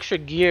little bit extra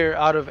gear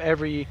out of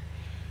every,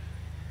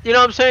 you know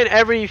what I'm saying?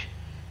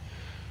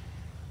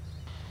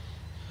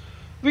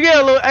 We get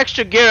a little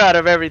extra gear out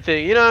of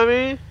everything, you know what I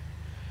mean?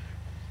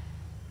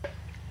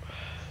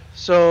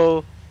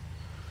 So,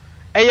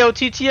 hey yo,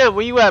 TTM,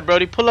 where you at,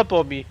 Brody? Pull up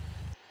on me.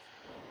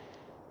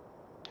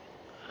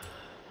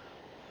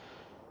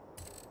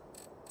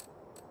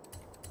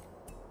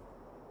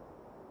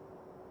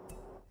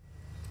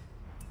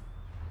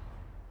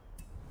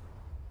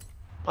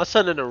 My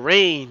son in the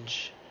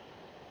range.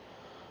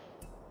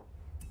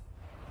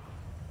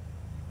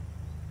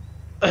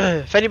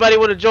 If anybody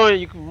want to join,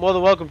 you can more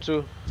than welcome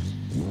to.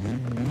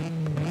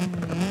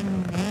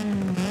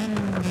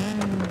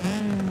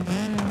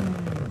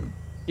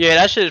 Yeah,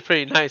 that shit is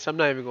pretty nice. I'm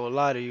not even gonna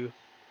lie to you.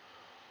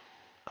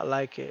 I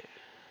like it.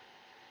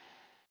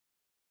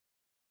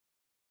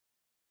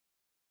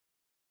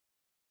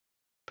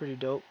 Pretty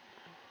dope.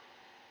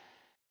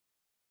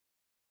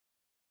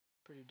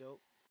 Pretty dope.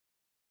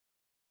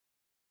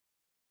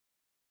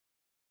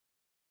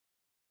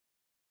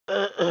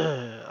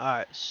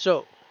 Alright,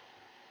 so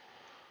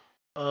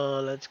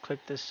let's click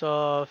this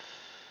off.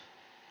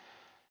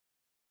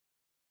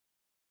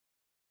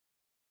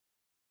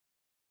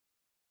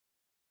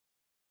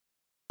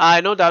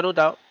 Alright, no doubt, no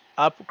doubt.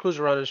 I'll cruise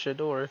around and shit,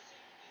 don't worry.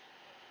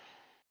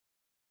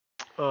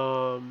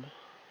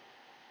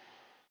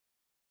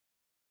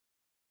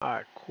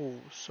 Alright,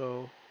 cool.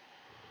 So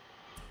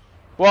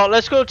well,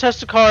 let's go test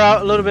the car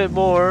out a little bit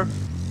more.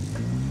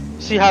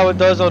 See how it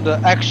does on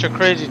the extra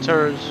crazy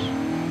turns.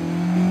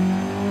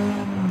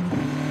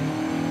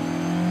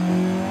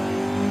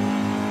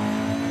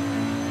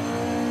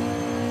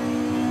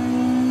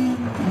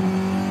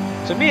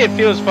 To me, it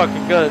feels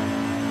fucking good.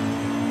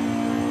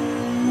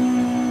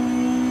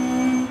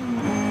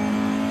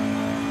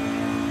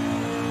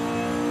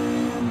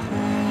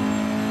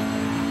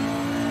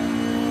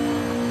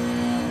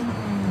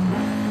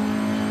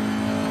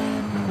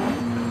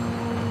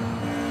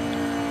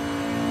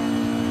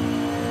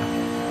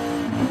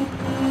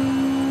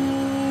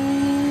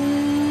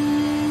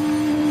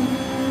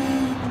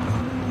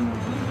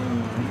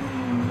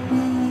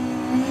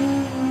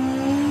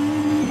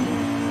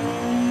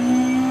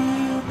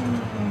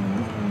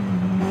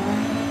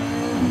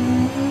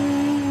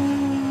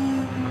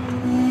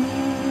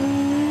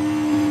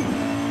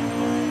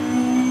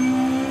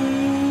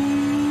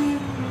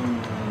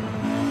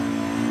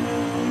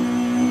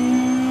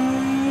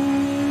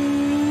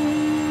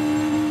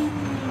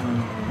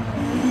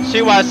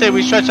 See why I say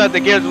we stretch out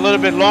the gears a little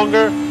bit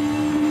longer,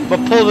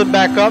 but pull them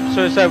back up.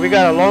 So it's like we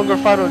got a longer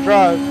final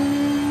drive,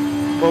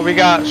 but we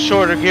got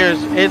shorter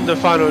gears in the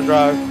final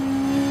drive.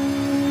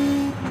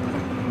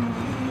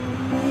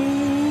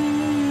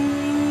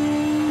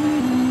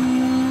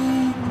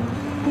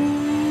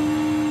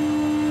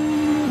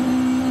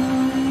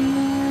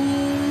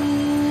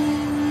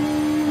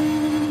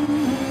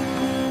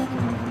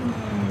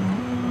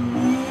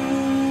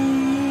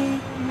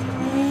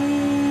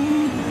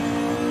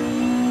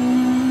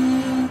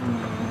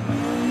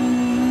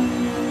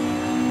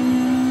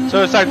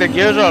 So it's like the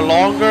gears are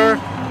longer,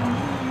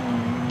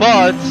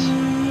 but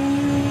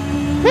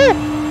woo,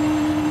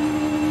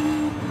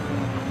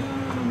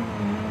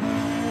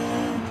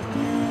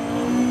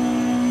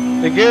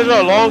 the gears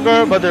are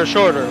longer, but they're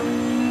shorter,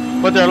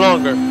 but they're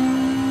longer.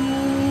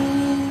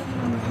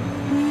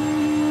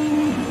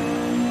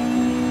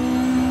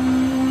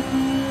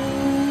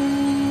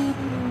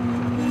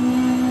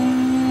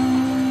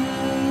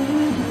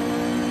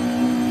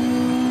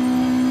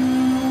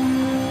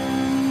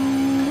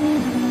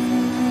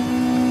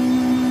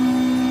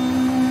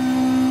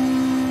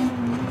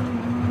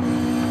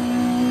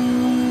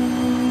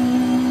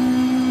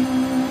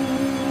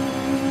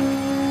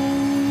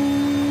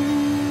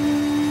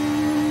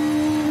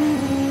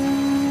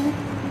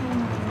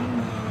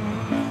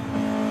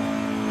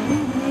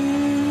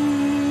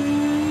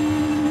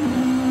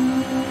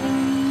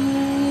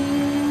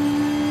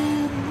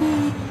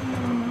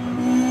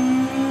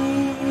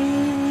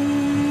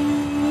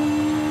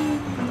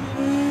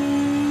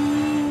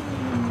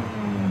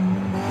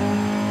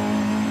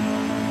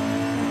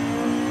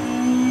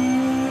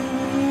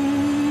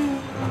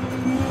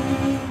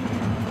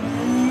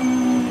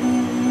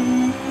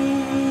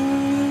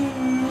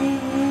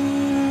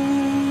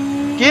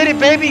 Get it,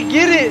 baby,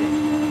 get it!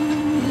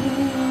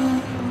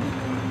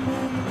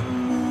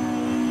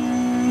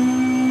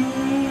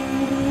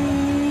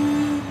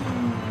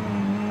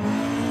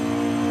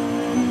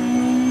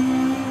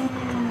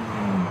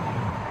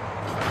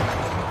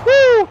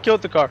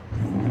 killed the car.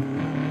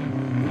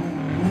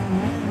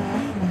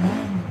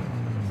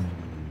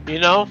 You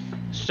know?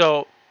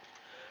 So,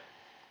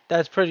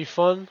 that's pretty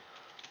fun.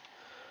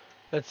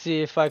 Let's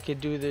see if I could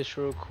do this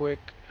real quick.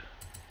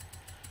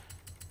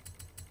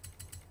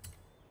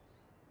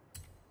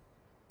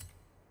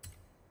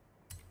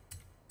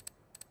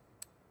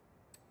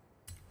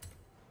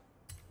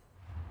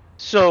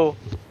 So,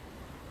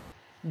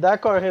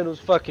 that car handles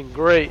fucking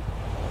great.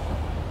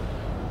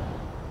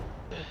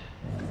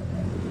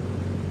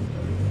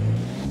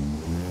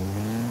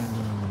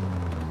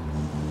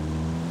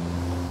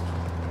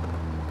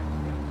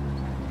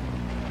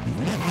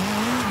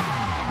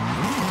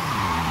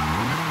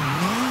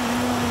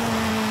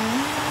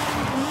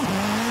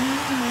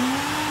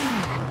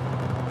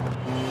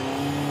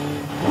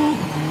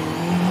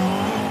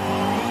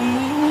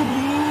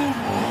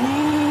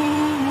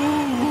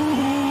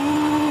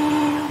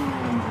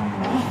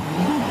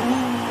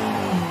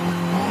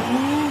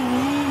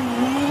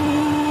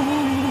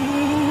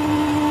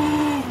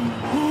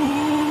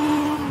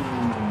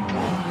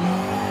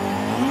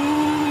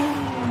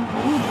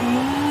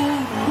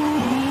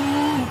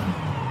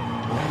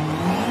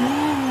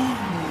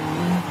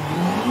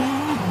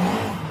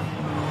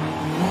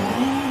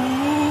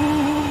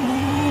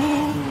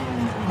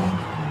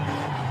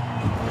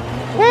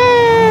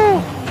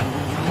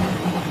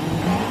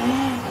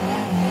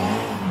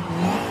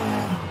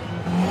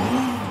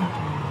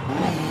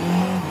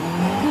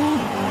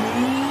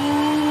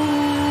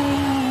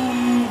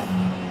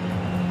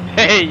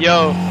 Hey,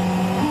 yo.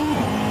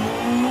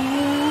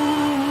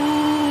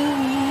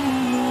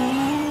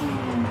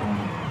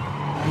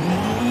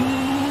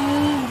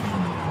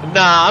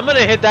 Nah, I'm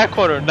gonna hit that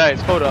corner.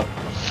 Nice. Hold up.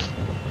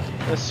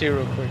 Let's see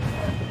real quick.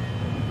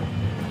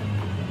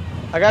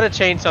 I gotta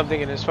change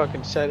something in this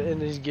fucking set, in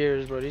these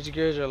gears, bro. These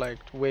gears are like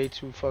way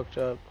too fucked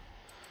up.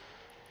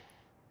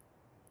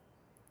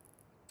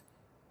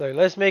 Like,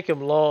 let's make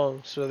them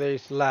long so they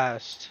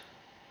last.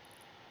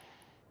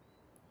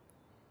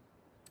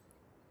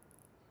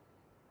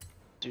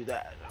 Do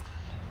that.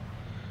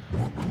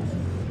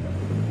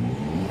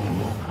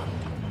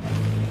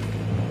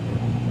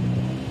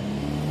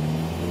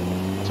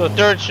 So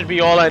third should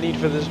be all I need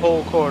for this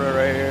whole corner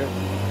right here.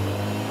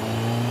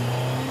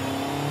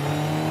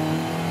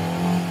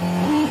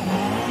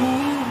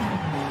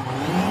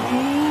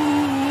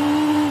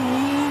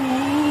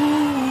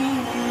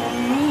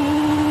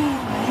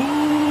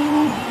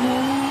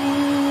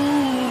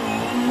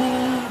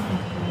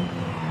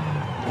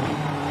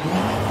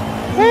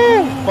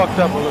 Woo! Fucked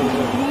up a little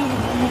bit.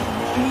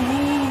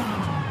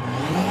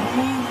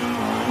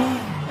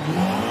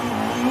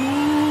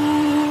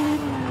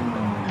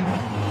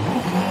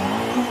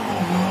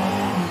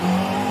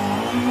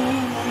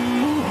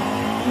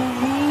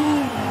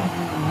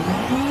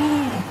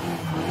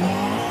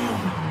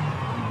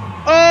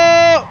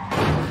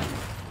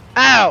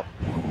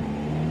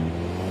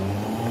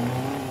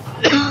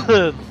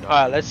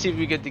 Alright, let's see if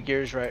we get the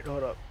gears right.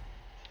 Hold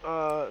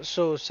up.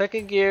 So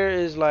second gear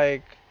is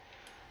like,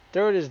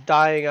 third is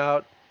dying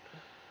out.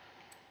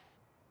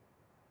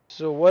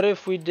 So what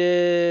if we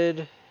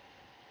did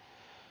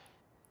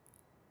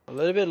a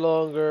little bit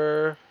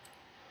longer?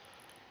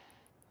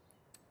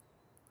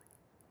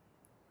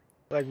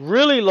 Like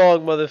really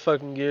long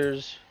motherfucking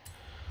gears.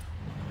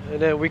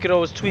 And then we could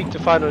always tweak the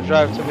final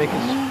drive to make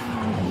it.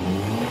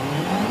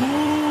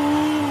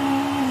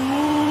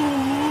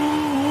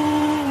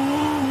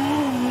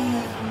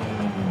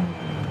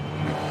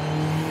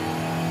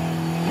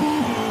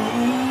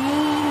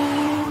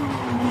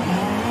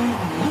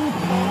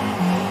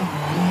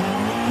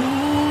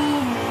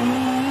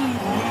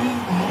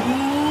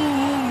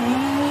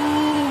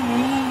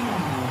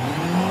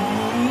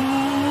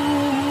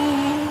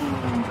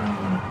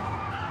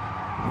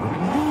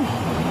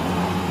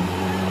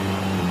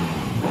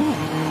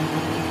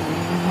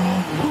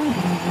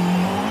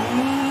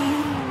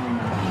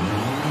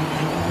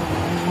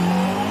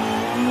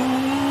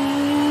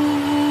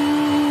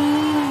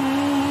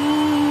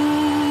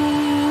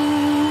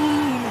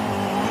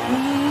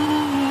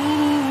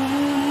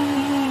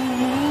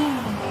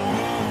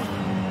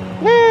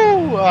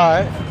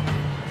 Alright.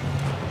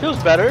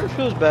 Feels better,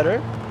 feels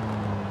better.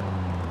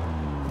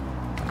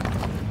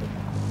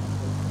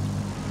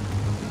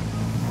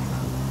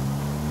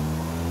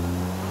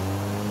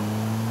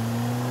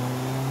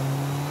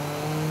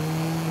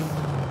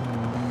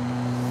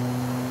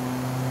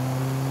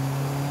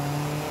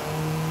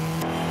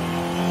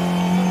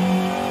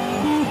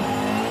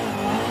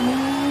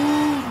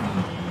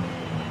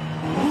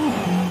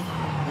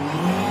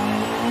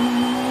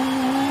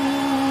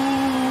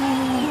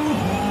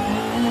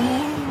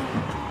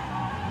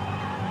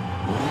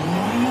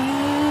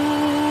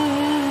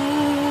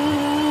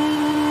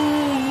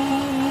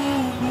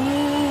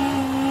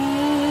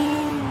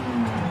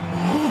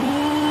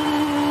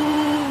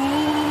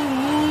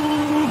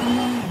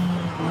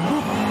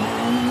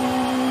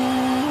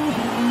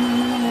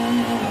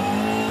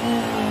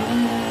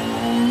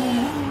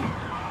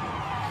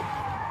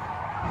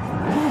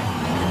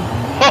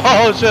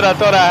 Oh shit, I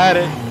thought I had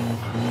it.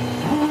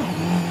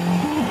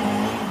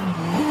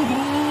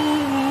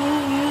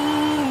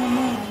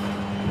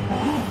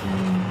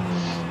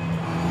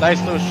 Nice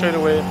little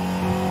straightaway.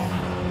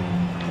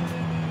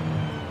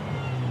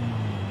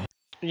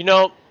 You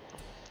know,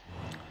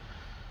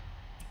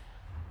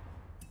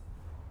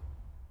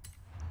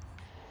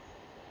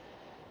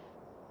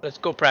 let's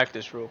go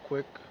practice real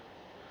quick.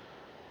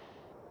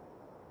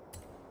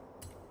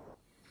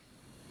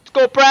 Let's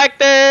go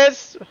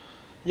practice.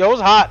 Yo,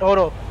 it's hot. Hold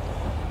on.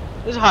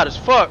 It's hot as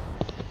fuck.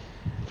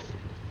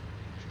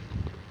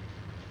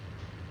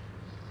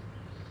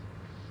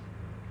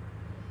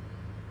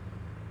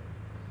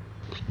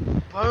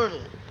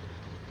 Burning.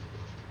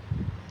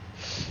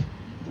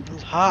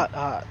 It's hot,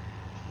 hot.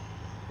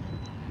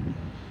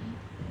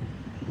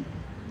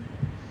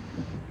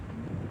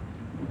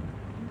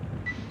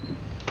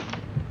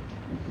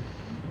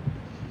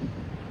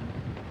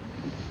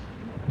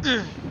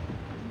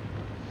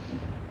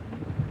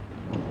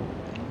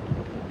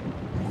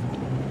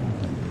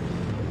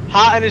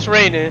 Hot and it's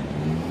raining.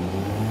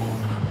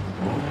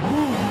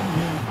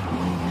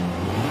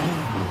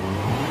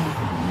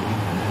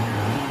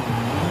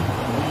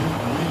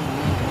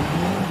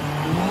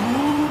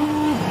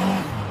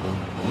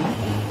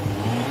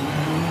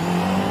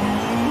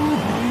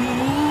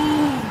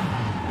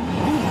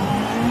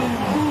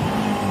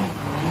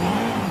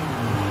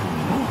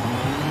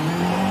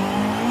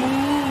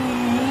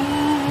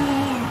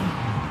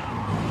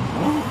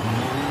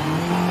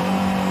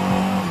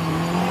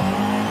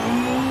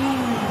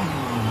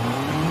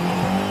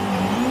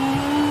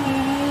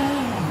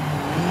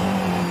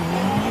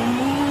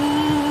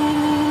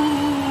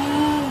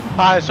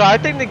 Alright, so I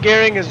think the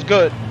gearing is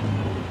good.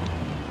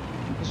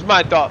 This is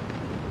my thought.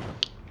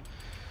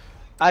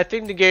 I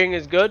think the gearing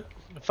is good.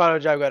 The final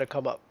drive gotta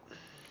come up.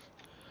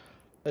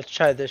 Let's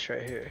try this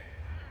right here.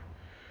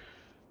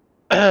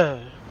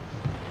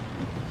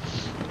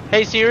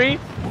 Hey Siri.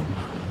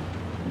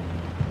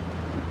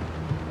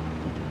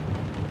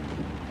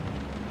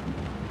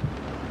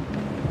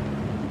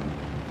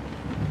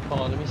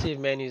 Hold on, let me see if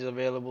Manny's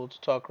available to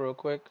talk real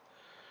quick.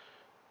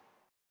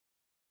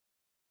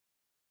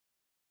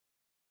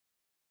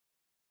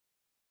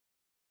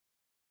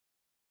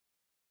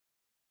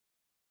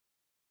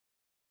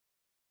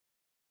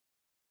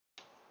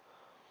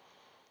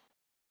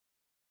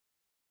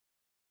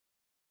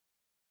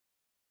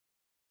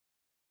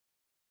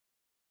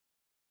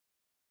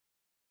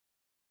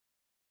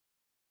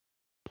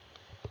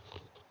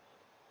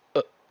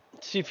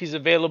 See if he's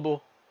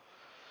available.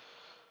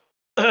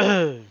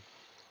 Yo,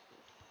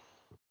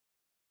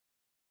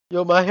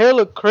 my hair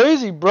look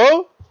crazy,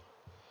 bro.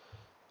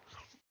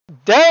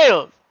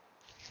 Damn.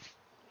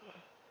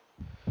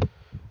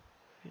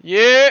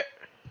 Yeah.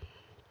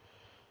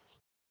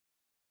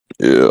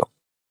 Yeah.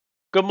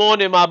 Good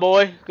morning, my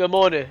boy. Good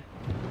morning.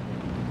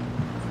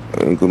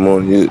 Good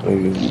morning.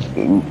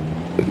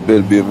 It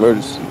better be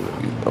emergency.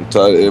 I'm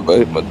tired of everybody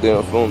hitting my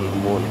damn phone in the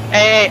morning.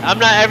 Hey, I'm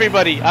not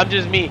everybody. I'm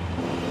just me.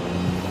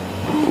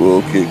 Well,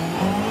 okay.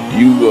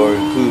 You are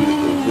included in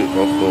hitting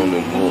my phone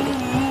in the morning.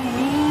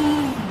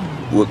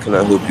 What can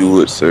I help you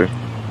with, sir?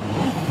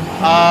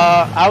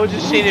 I was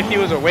just seeing if he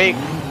was awake.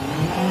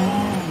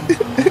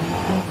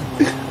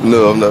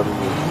 No, I'm not awake,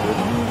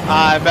 sir.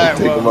 I bet.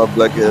 I'm taking my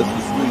black ass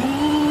to sleep.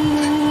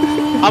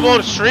 I'm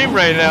on stream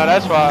right now.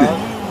 That's why.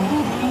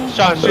 I'm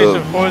trying to stream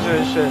some Forza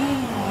and shit.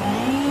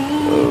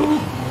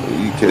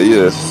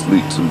 Yeah, that's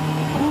sleep too.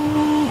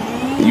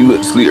 You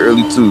went to sleep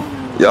early too.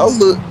 Y'all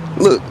look.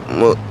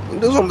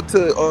 That's what I'm gonna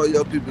tell all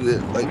y'all people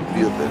that like to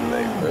be up at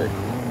night, right?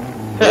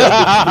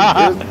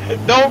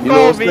 Don't you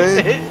call me.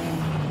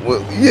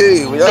 Well,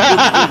 yeah, when y'all go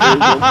to sleep early,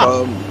 don't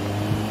call me.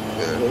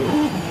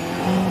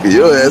 Cause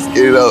your ass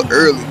get out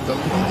early.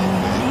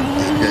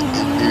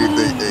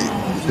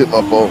 Hit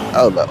my phone.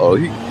 I was like, oh,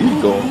 he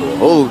going for the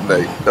whole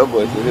night. That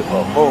boy should hit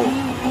my phone.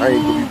 I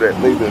ain't gonna be back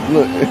later than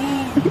nothing.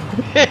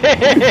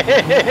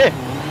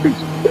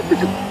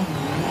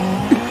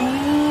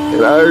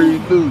 And I already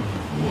knew.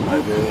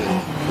 Like, man,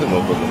 this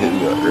motherfucker hit me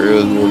up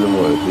early in the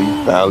morning. He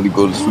finally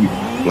go to sleep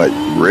like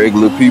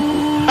regular people.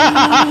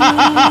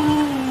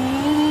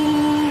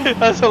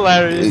 That's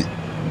hilarious.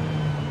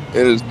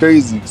 And it's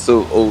crazy.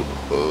 So,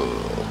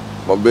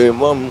 my baby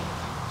mama,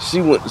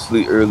 she went to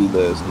sleep early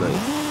last night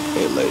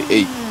at like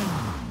 8.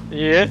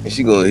 Yeah. And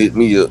she gonna hit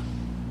me up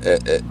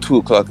at 2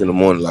 o'clock in the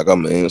morning like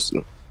I'm an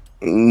answer.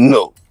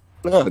 No.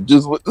 I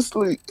just went to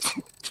sleep.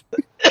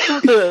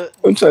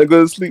 I'm trying to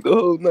go to sleep the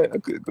whole night. I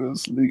couldn't go to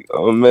sleep.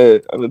 I'm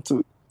mad.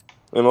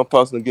 And my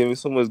pastor gave me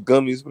so much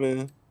gummies,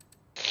 man.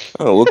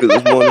 I woke up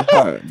this morning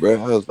high,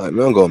 bro. I was like,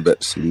 man, I'm going back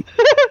to sleep.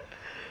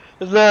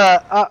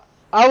 Nah,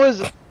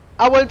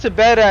 I went to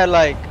bed at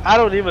like, I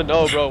don't even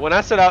know, bro. When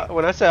I said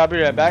I'll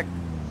be right back,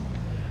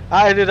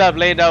 I ended up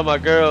laying down with my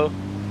girl,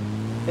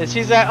 and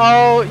she's like,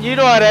 oh, you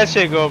know how that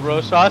shit go,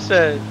 bro. So I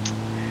said,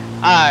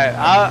 alright,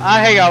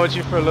 I'll hang out with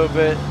you for a little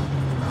bit,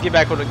 get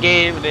back on the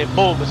game, and then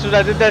boom. As soon as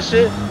I did that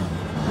shit,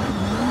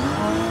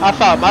 I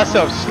found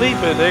myself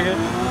sleeping, nigga.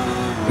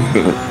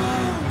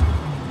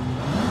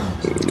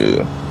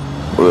 Yeah.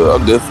 Well,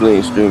 I'm definitely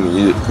ain't streaming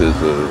yet because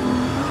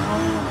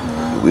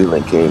Will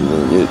ain't came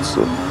in yet,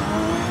 so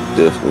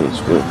definitely ain't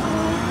streaming.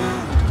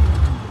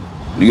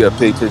 You gotta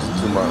pay attention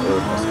to my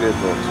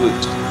schedule on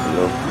Twitch. You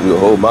know, you're a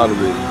whole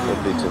moderator. You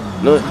don't pay attention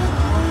to nothing.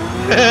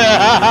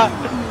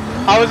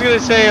 I was gonna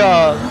say,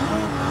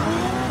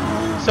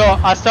 so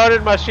I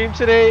started my stream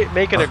today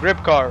making a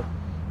grip car,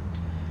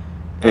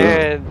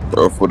 and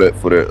for that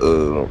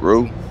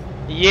road.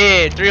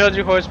 yeah,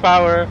 300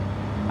 horsepower.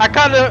 I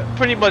kind of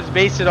pretty much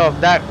based it off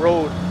that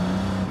road,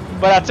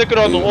 but I took it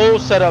on the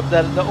old setup,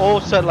 like the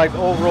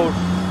old road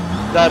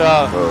that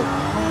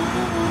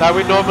that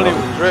we normally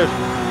would drift.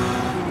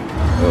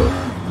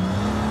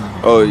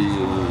 Oh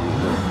yeah.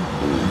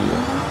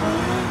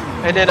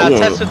 And then I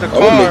tested the car.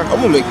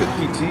 I'm gonna make a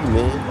TT,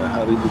 man.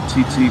 How they do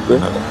TT,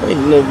 but I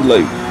ain't never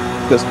like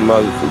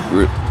customize it for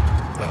grip.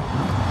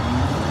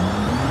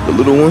 The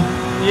little one.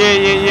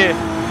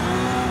 Yeah.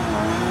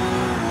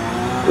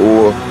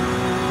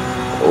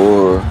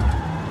 Or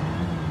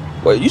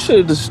wait, you should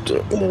have just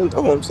man. That's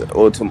what I'm saying.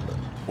 Or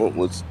what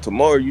was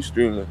tomorrow? You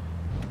streaming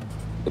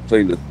the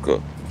playlist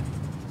car?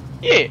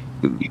 Yeah.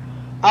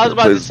 I was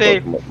about to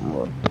say,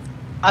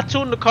 I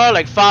tuned the car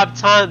like 5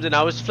 times, and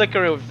I was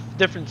flickering with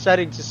different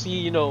settings to see,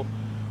 you know,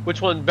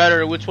 which one's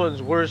better, which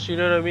one's worse. You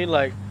know what I mean?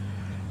 Like,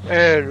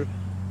 and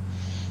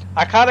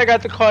I kind of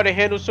got the car to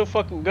handle so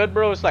fucking good,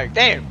 bro. It's like,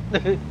 damn.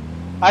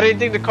 I didn't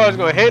think the car's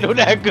gonna handle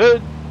that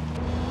good.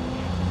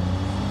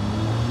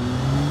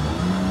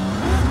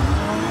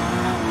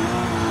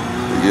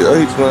 Yeah, I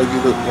hate trying to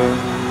get up, man.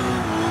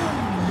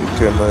 You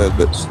can't have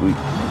that sleep.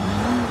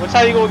 What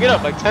time you gonna get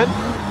up? Like 10?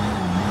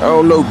 I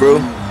don't know, bro.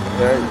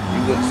 Alright,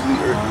 you gonna sleep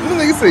early. You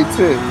nigga say 10.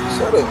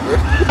 Shut up, bro.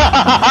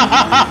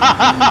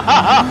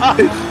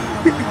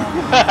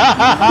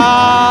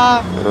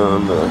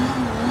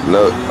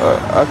 No,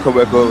 I'll come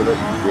back over to you,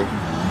 bro.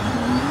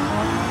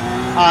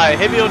 Alright,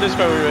 hit me on this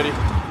car when you're ready.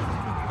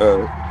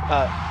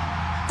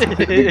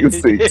 You can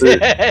say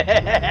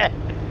 10.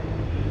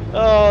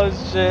 Oh,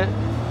 shit.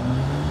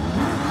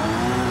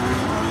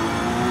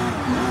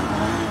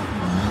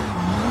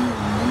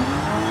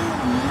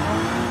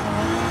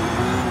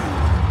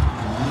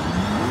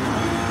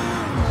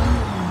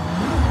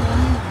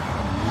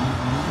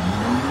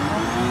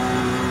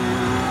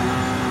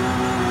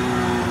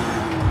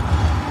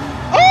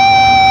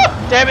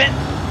 Damn it!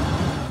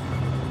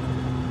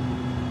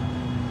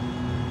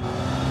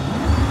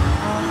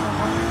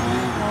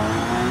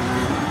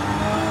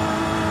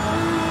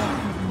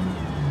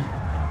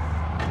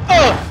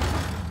 Oh!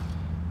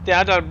 Damn,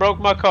 I done broke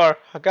my car.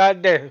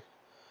 God damn.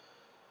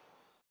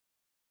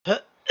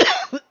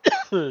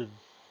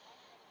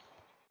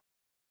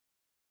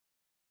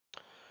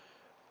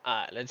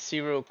 Alright, let's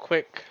see real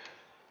quick.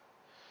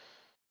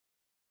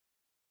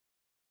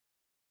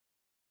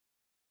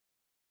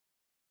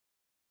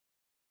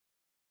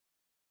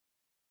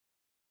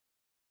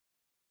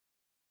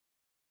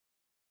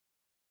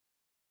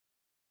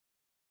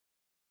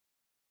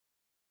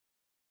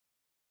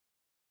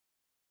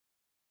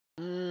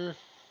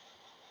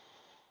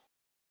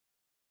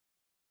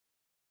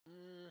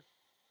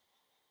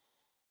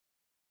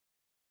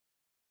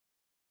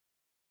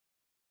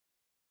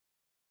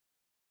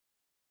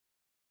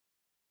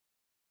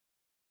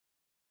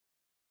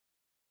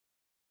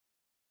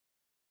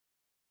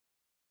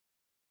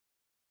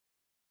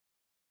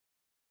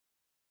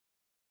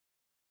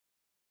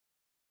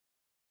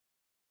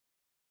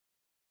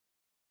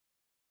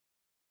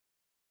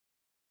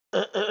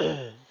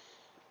 I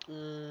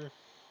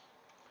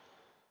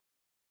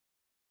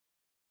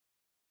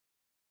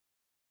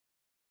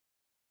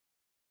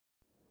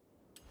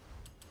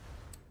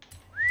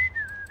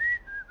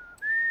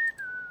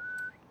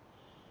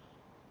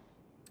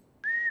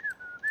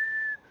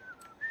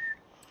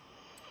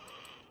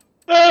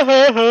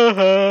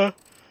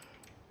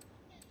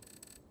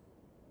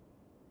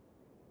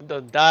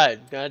done died.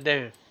 God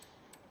damn.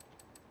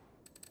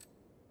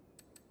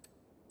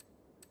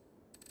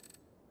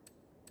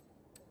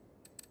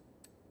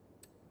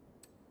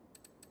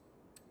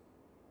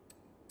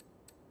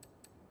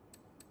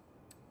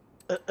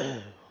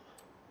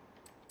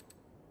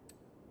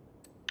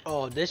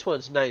 Oh, this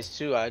one's nice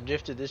too. I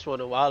drifted this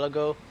one a while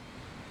ago.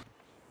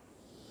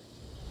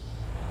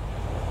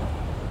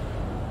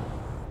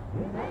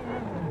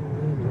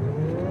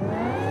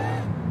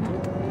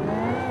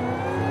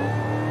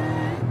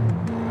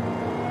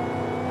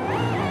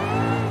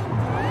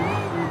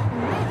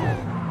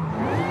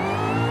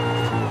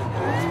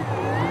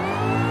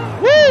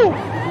 Woo!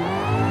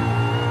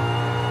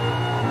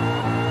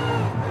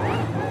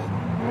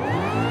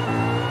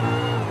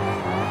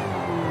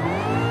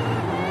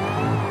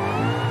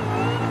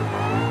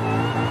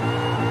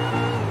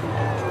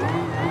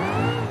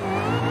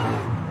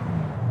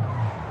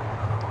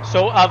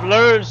 So I've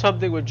learned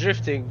something with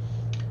drifting.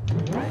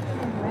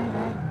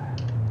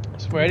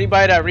 So for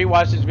anybody that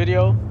rewatched this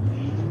video,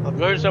 I've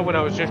learned something when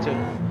I was drifting.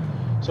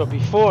 So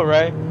before,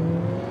 right,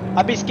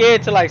 I'd be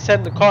scared to like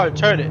send the car and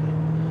turn it.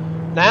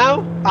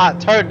 Now, I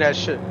turn that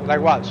shit.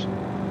 Like watch.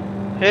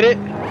 Hit it.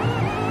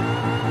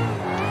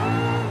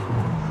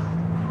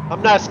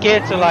 I'm not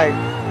scared to like.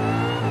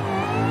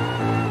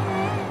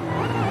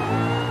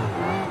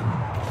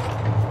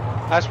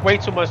 That's way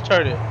too much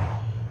turning.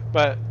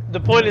 But the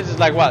point is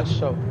like, watch.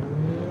 So,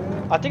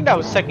 I think that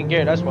was second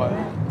gear. That's why.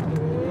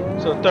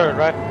 So third,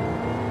 right?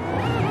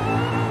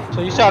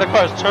 So you saw the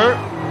car's turn.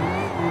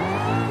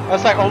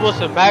 That's like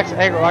almost a max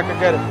angle. I could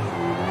get it.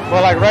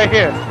 Well, like right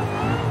here.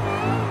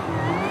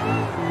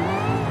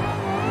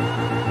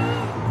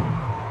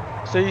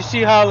 So you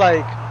see how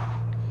like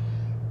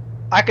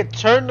I could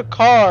turn the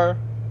car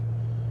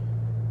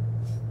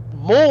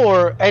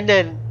more, and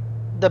then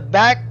the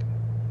back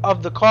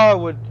of the car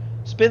would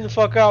spin the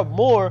fuck out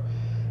more,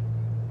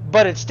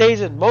 but it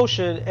stays in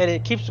motion and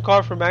it keeps the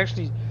car from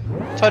actually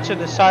touching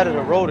the side of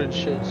the road and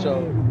shit.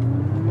 So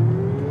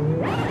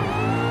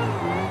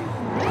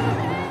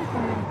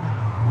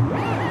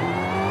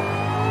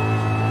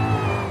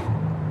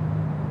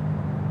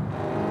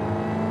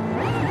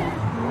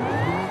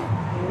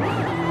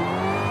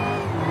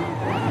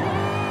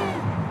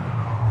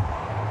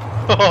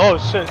oh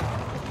shit.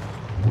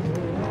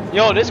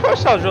 Yo, this car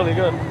sounds really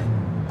good.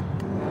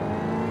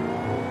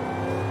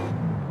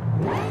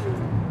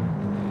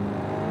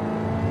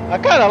 I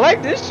kinda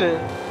like this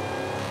shit.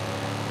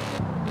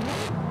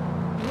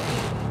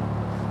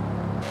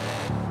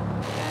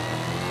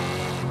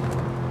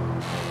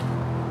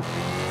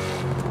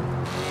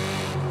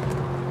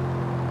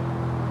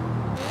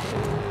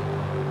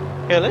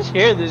 Yeah, let's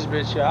hear this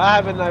bitch, yo. I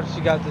haven't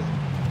actually got this.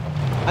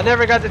 I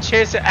never got the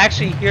chance to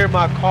actually hear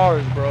my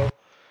cars, bro.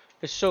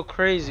 It's so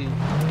crazy.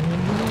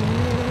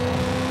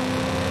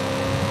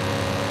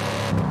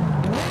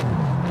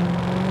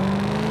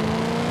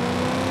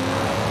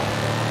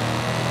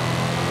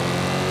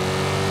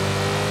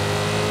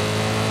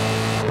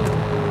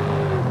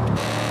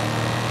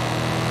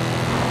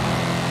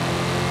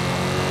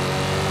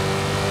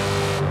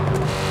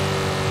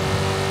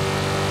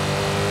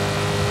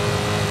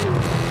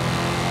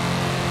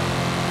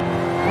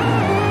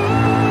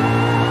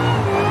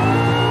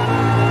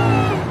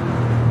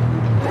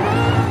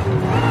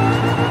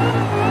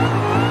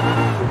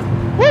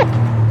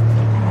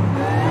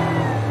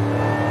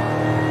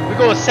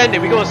 Send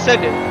it, we gonna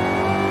send it.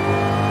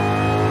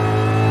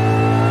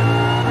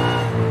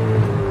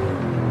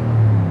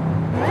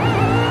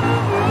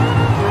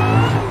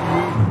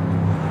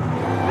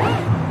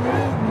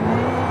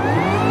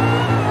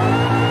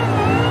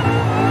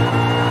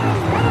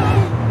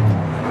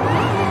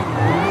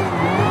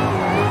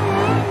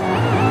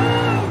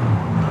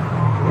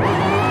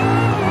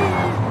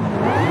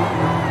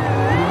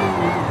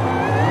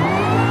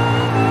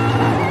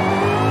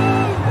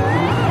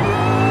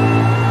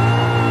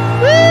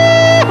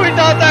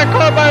 That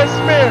car by a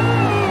spear.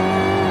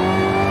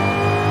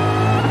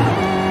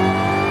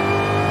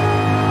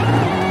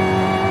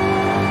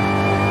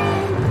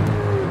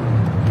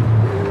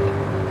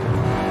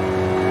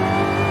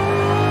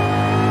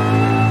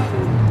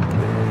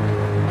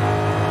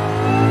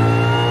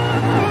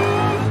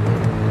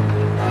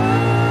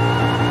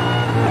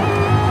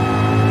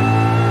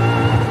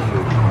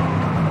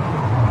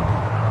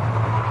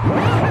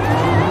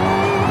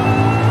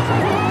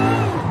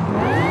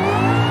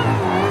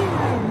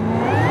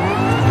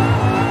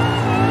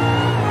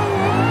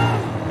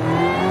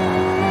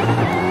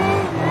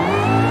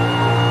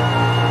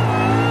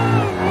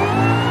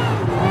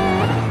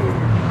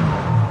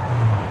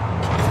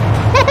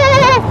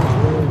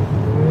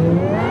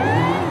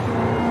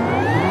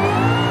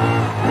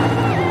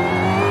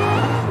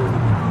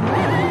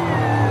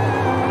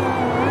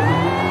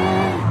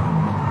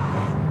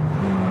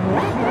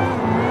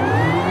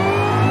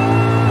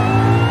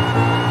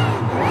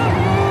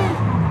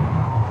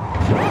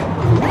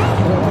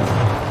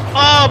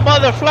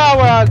 Mother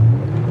flower, I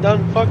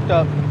done fucked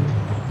up.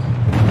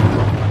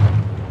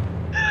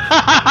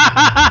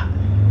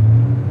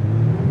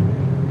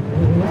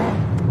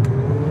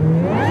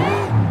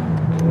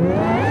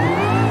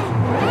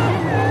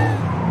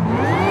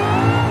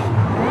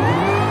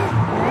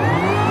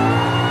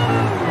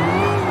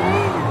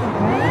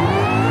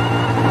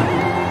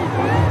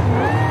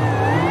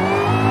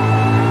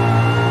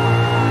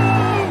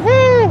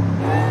 Woo!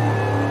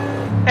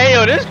 Hey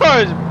yo, this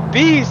car is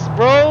beast,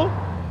 bro.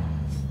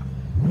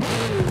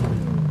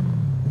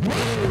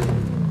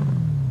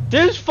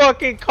 This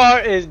fucking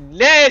car is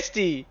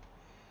nasty.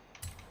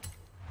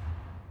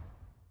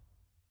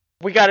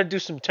 We gotta do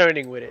some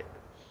turning with it.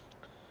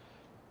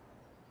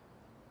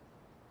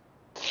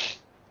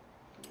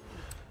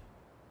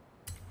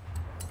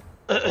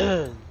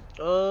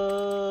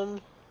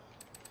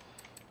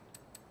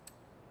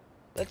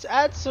 Let's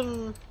add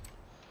some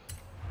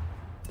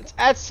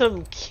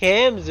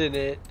cams in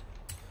it.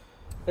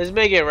 Let's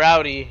make it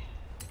rowdy.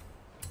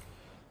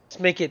 Let's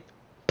make it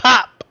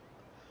pop.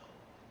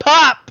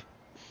 Pop.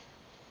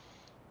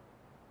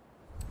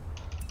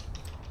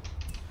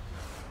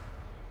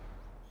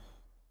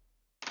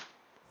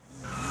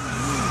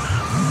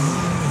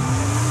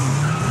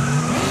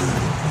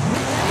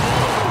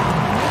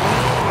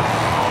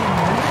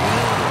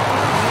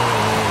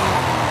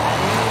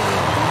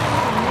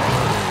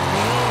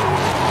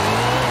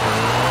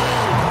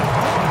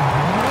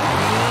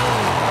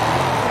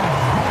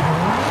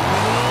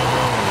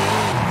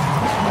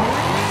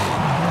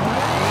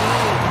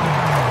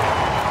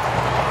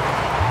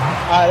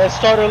 let's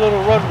start a little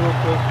run real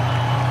quick.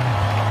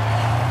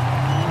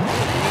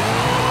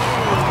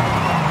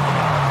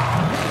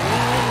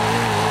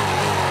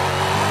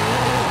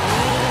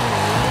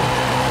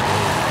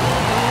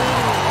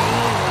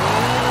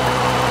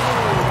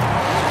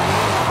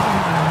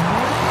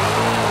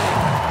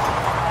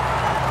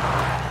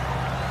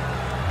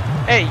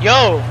 Hey,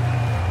 yo!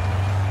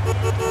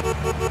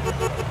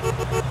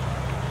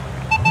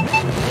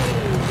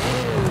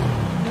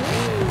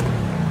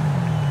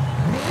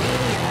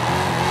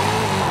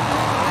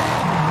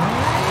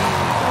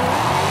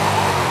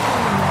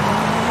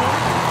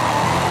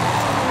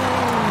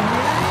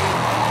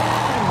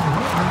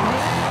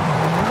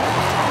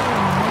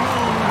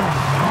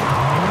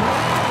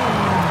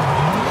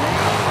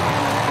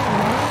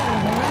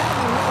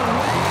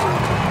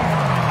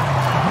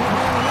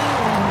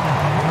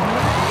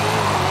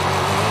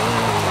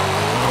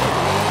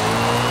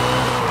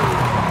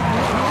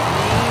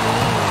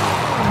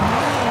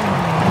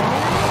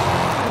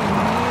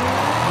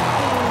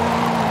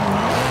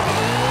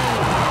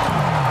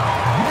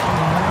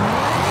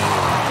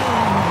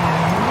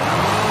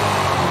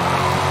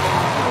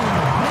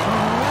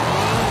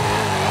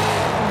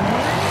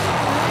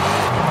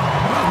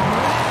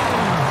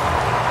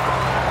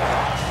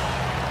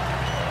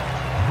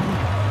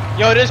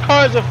 Yo, this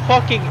car is a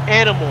fucking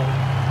animal.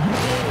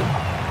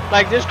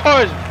 Like, this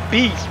car is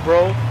beast,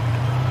 bro.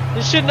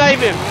 This shit not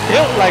even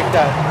built like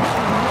that.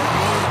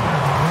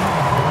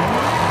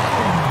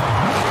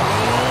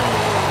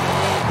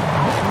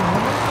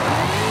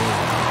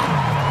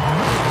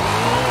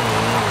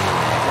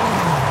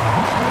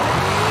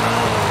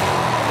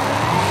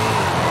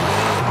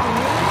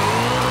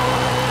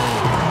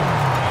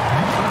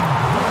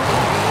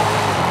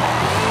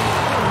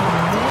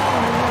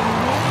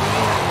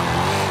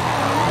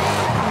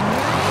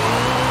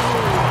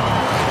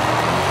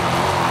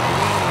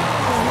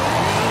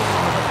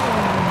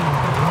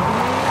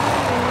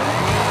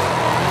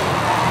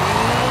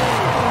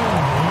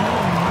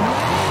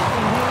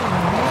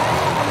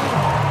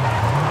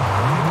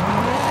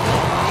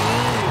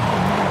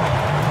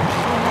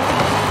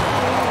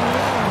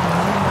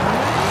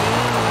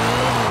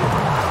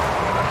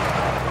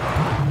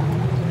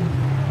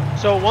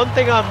 So one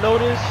thing I've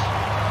noticed,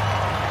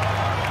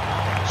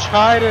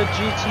 try the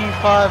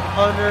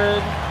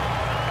GT500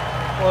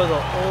 or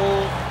the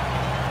old,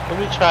 let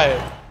me try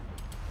it.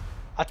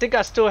 I think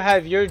I still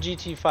have your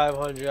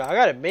GT500. I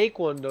gotta make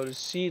one though to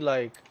see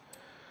like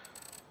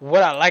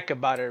what I like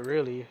about it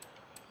really.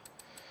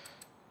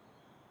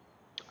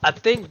 I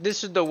think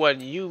this is the one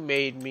you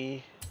made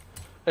me.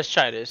 Let's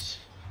try this.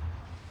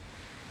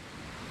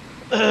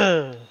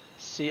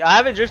 See, I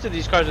haven't drifted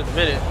these cars in a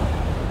minute.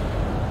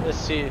 Let's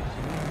see.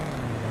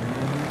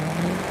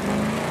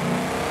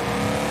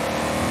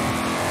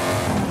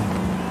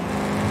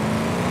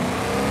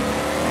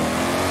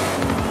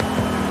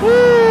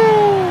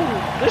 Woo!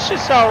 This shit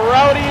sound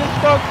rowdy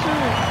as fuck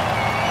too.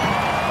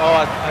 Oh,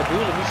 I do.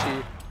 Let me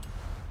see.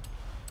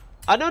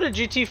 I know the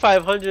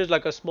GT500 is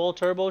like a small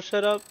turbo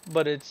setup,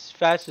 but it's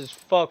fast as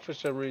fuck for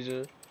some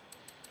reason.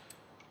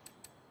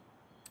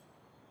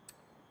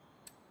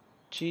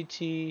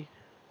 GT.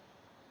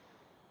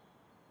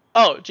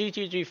 Oh,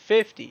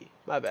 GT350.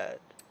 My bad.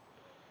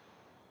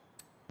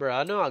 Bro,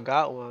 I know I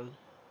got one.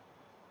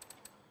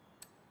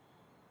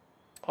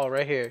 Oh,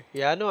 right here.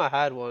 Yeah, I know I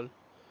had one.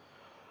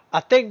 I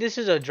think this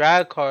is a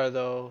drag car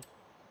though.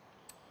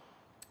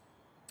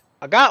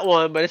 I got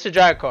one, but it's a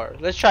drag car.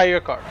 Let's try your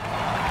car.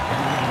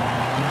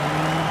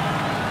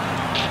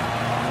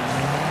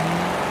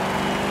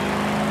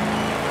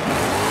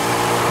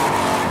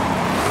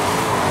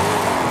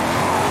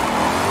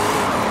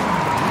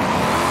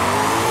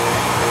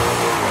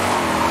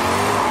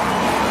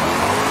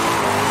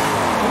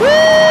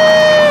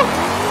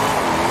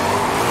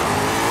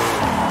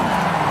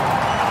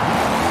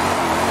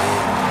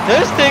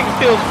 This thing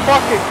feels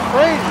fucking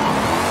crazy.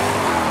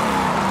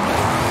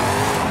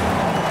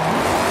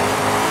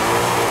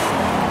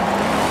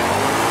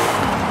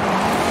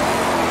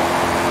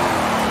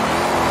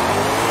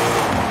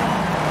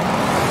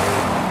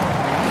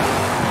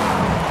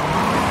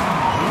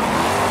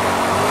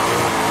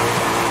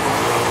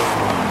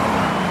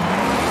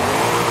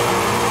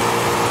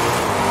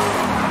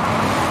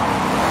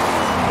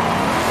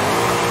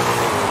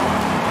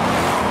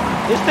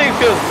 This thing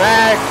feels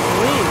mad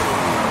clean.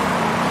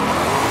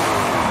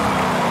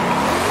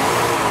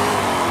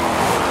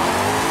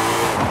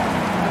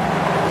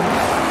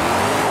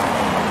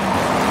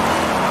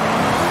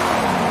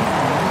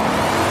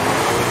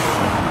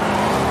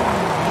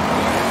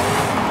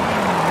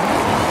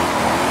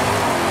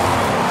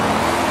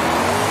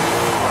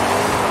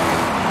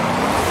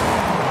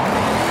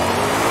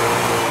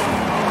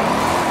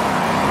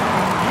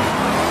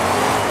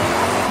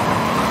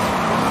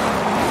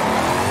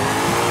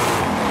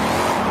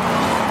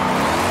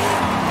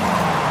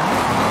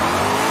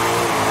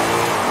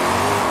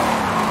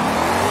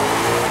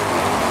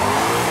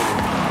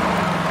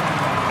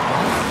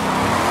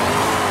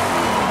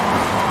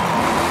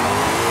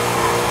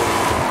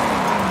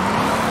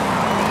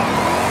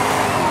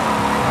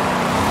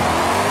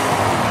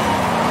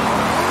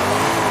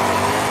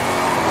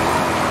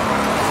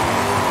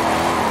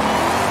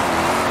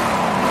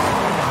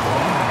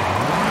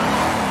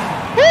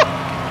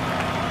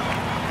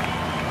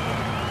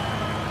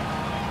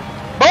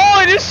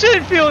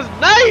 shit feels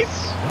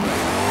nice.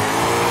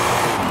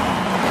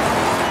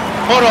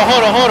 Hold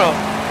on.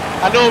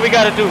 I know what we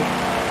gotta do.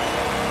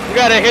 We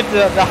gotta hit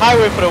the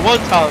highway for the one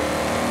time.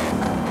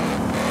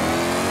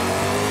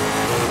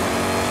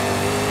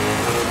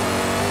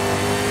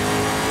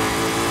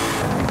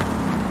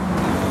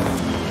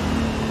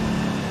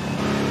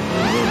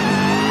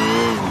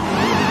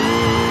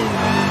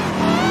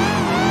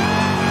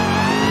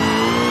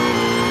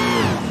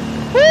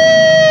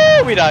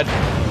 Woo! We died.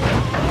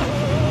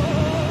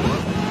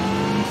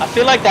 I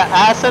feel like the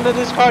ass end of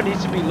this car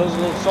needs to be a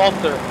little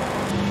softer.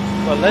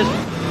 But let's...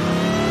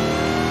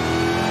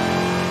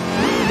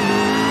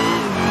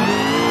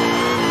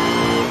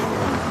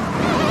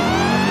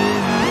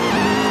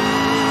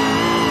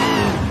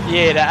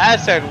 Yeah, the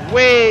ass end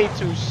way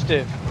too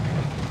stiff.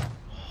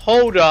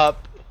 Hold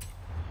up.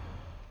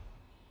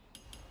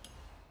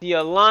 The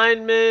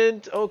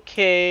alignment,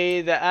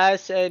 okay. The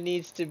ass end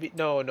needs to be...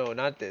 No,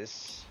 not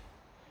this.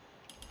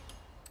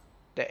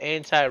 The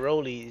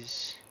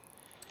anti-rollies.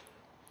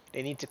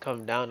 They need to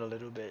come down a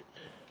little bit.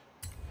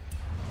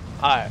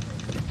 Alright.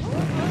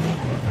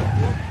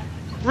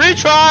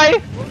 Retry!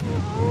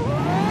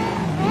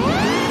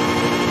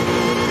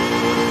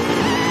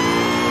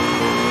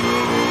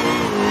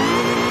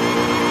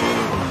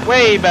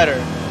 Way better.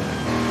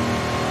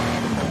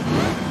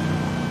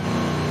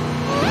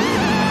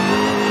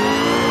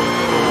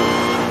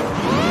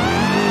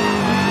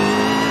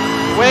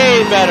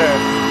 Way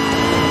better.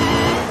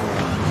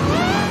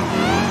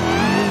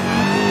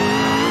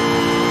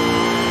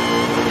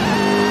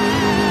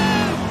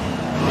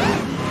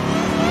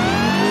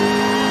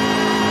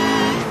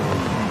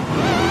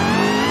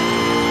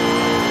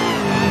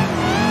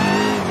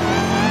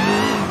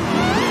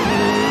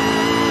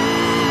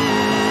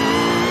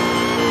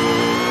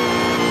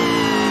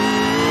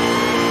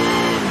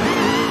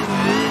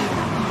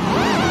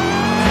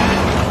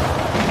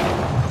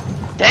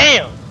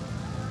 Damn!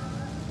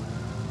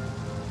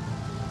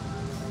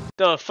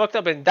 Done fucked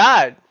up and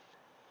died.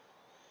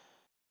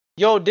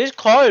 Yo, this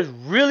car is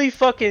really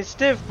fucking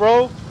stiff,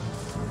 bro.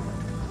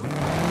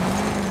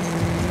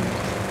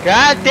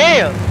 God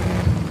damn!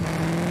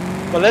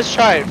 But let's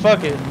try it,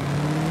 fuck it.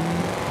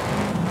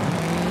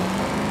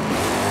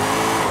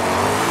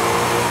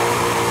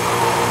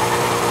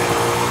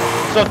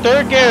 So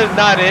third gear is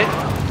not it.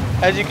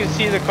 As you can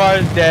see, the car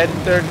is dead.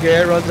 Third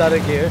gear runs out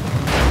of gear.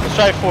 Let's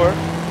try fourth.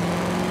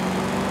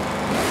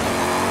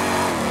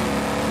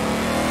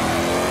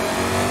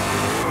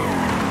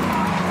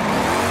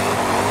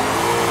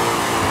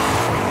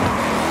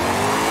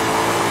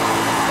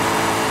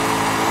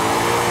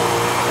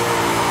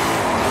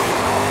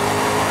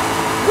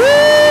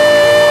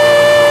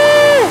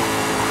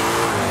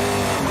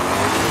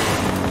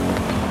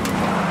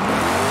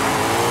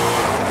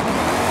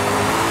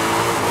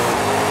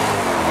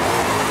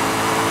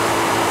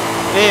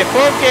 Yeah,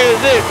 fourth gear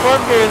is it.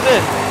 Fourth gear is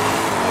it.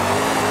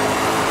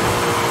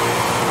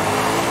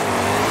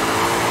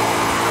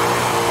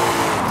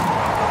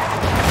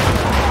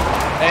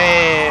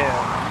 Damn.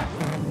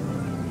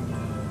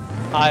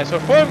 Alright, so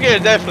fourth gear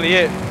is definitely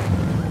it.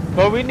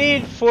 But we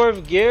need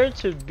fourth gear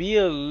to be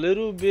a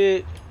little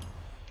bit...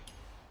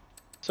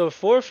 So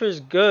fourth is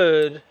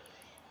good.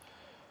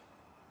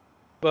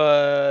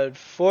 But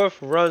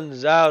fourth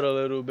runs out a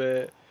little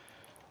bit.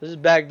 Let's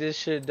back this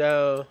shit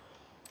down.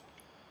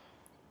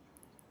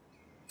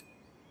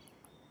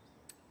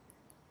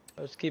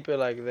 Let's keep it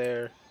like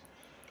there.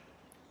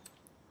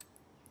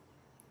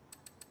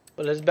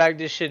 But let's back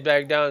this shit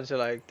back down to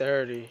like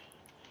 30.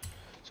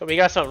 So we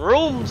got some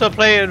room to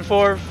play in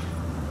fourth.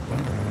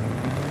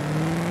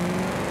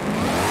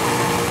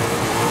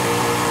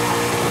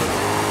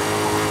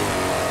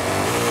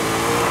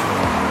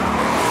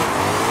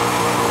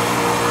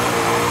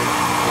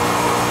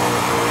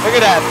 Look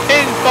at that,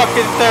 pin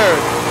fucking third.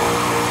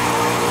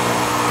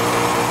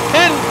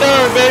 Pin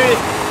third, baby.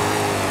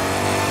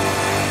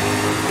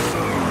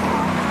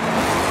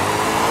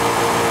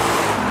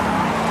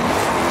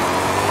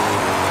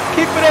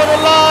 Keep it on the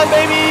line,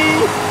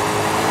 baby.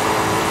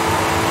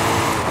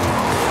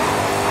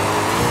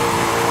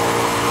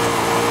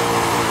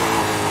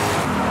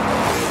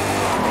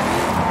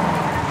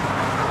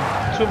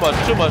 Too much.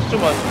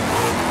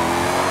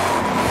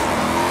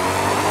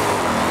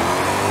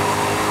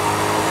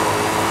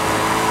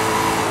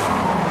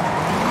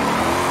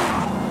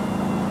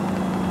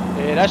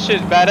 Yeah, that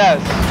shit's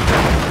badass.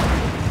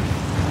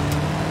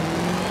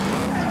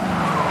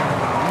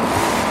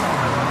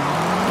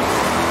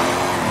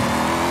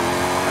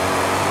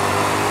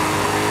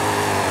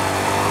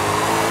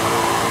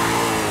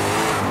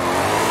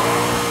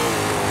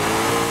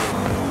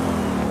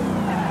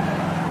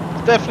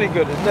 It's definitely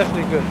good. It's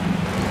definitely good.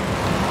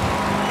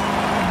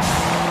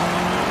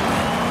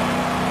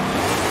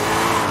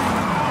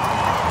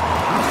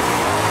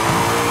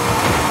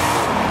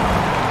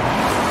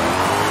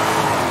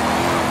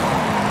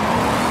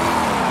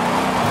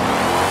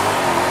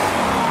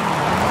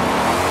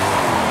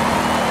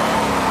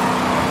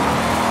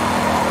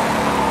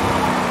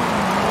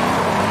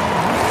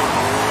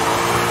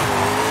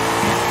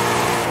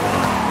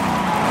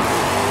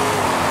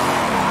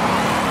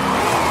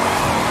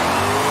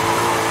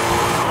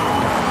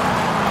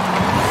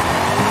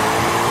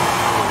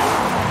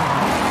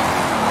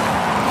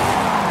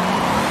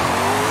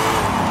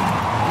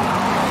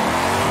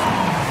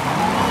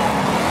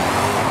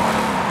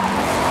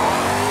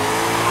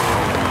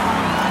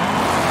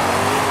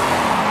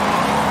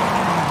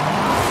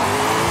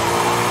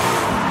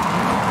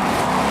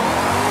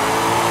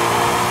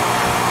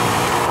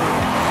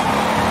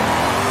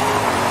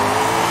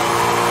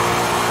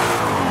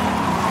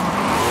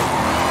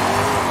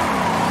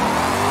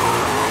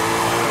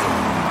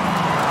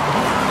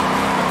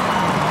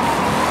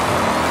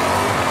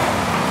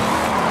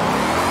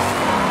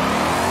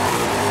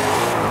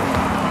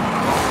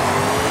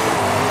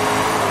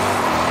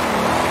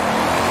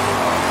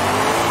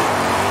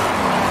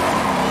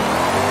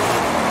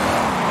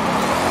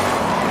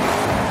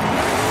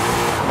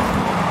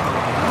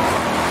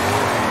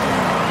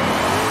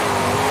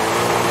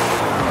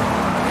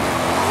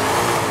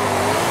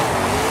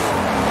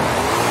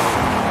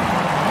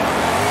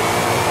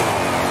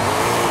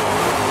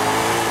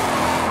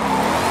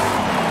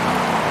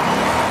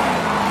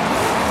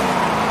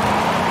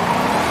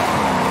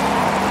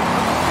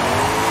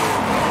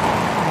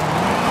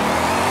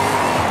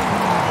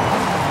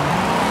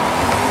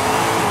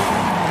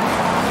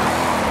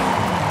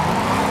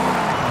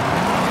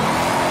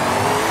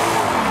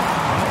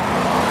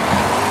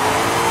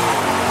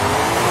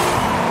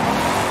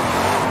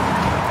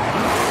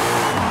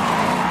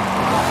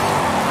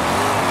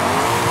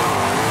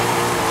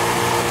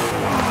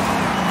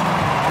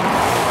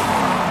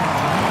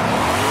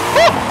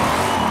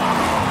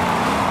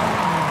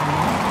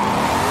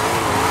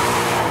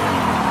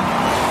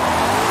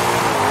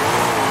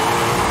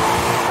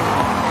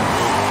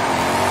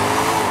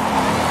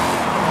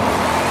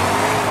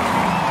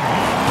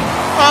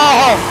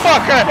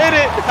 motherfucker hit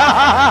it.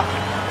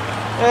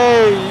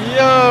 Hey,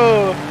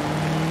 yo.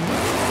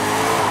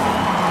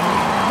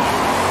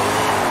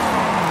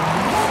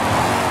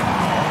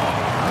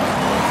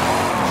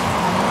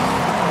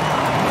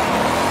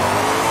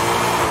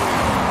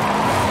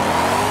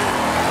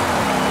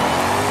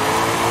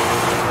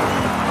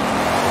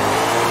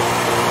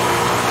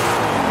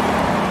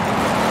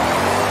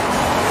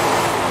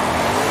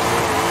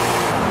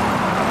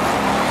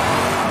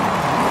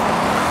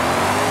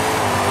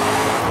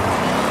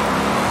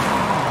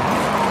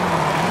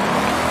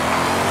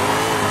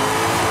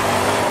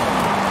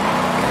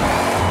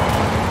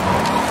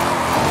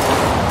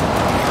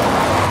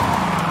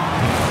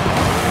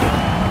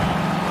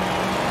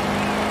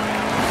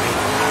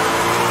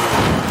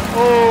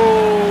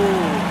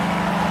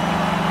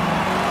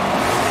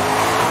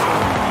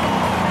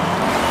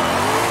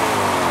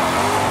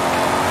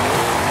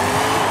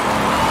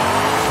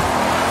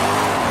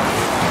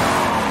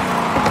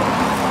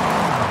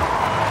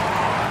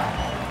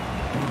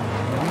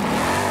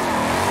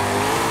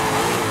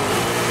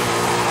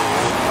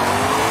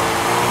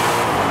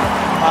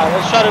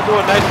 Let's try to do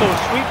a nice little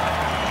sweep.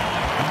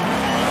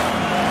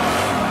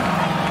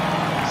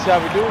 See how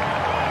we do.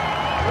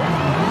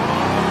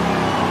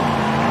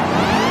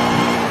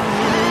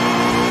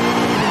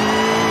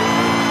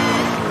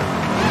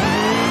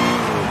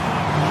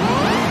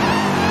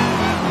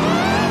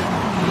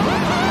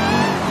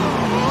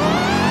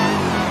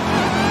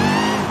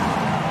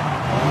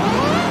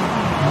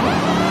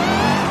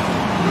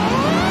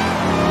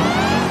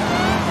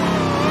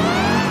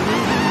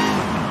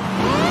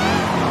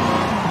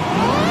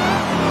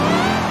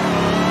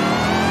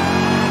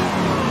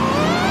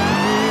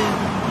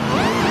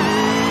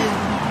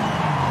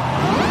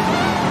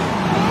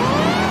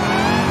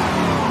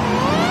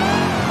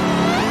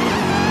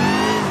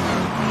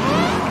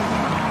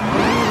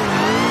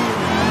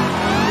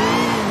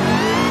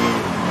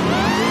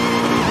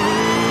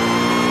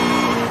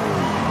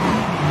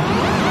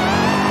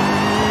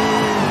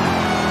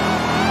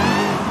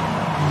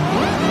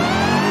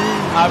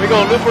 We're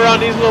gonna loop around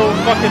these little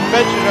fucking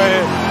benches right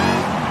here.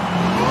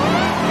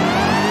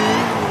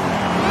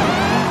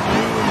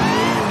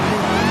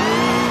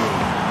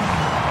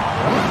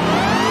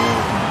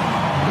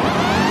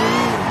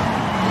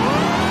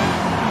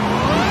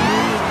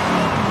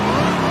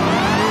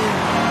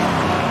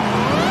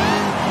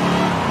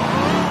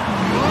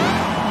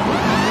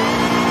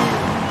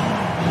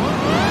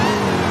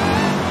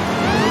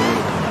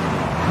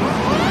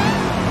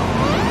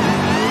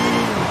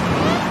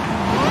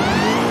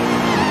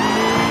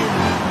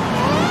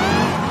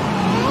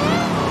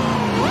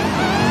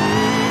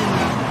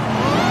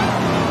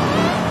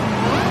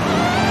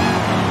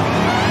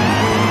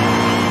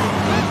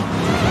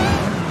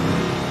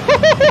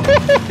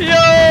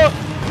 Yo!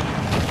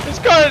 This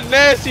car is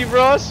nasty,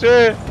 bro, I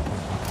swear.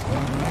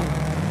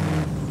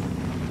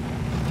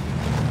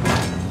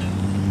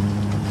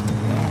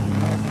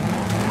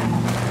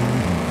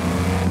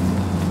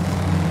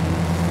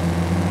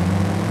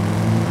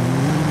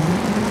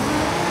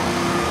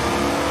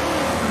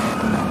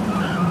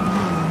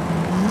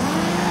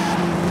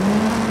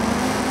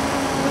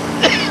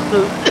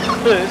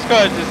 This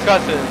car is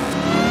disgusting.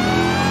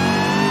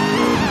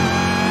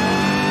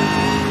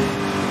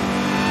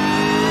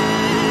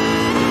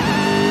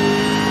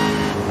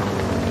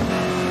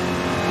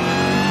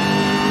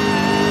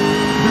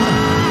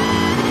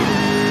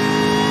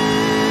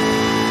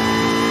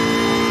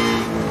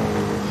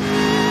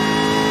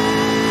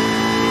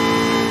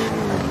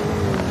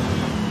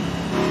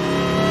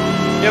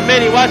 Yo,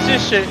 Manny, watch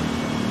this shit.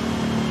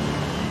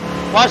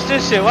 Watch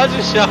this shit. Watch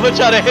this shit. I'm gonna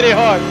try to hit it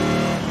hard.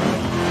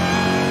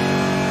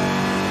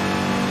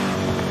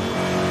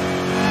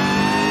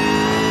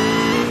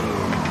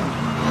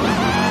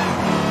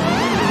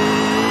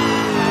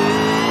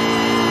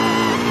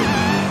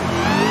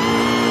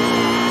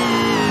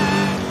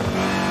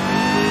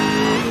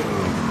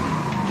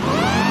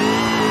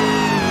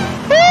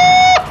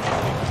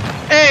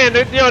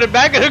 And yo, the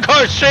back of the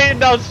car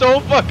straightened out so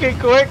fucking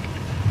quick.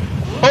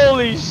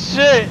 Holy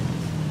shit!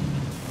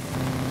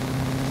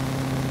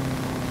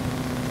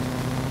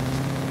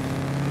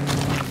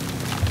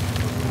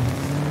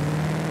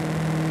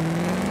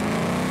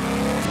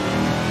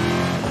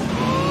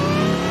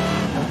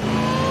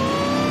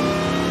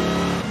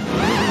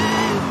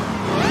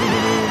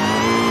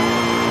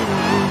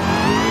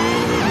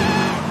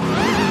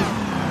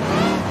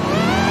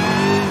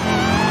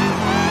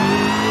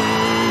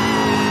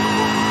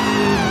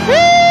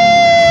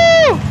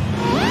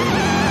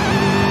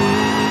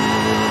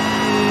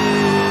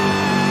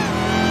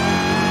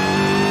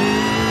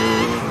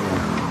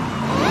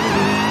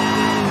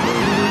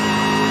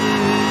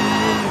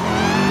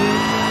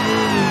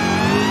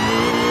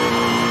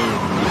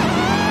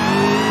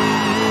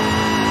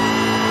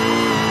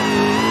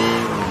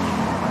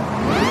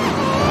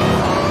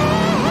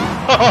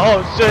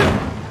 Oh shit!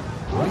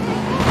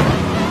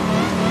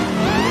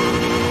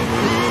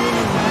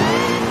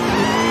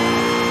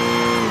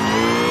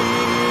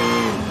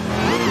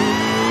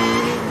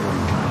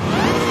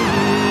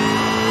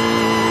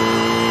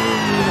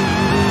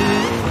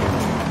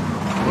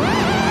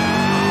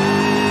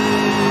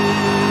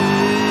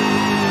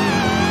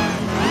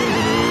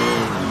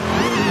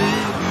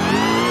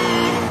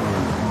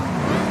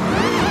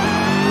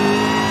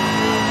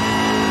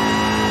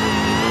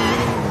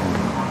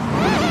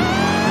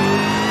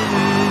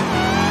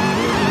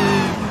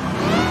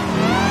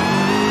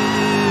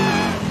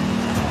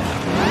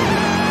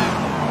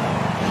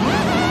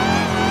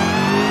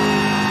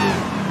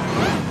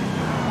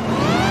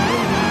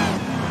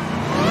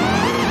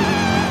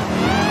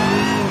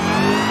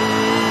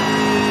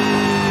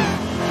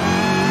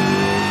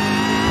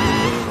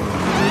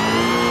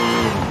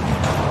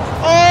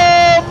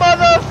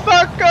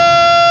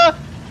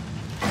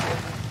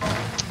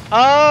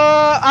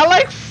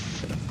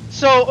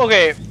 So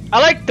okay, I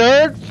like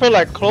third for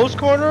like close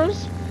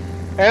corners,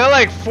 and I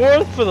like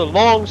fourth for the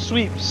long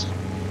sweeps.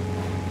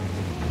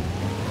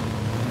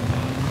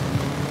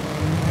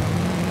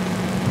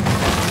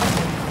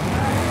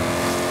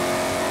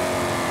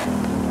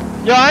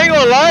 Yo, I ain't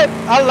gonna lie,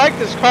 I like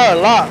this car a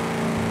lot.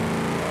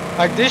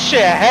 Like this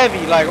shit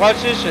heavy. Like watch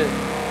this shit.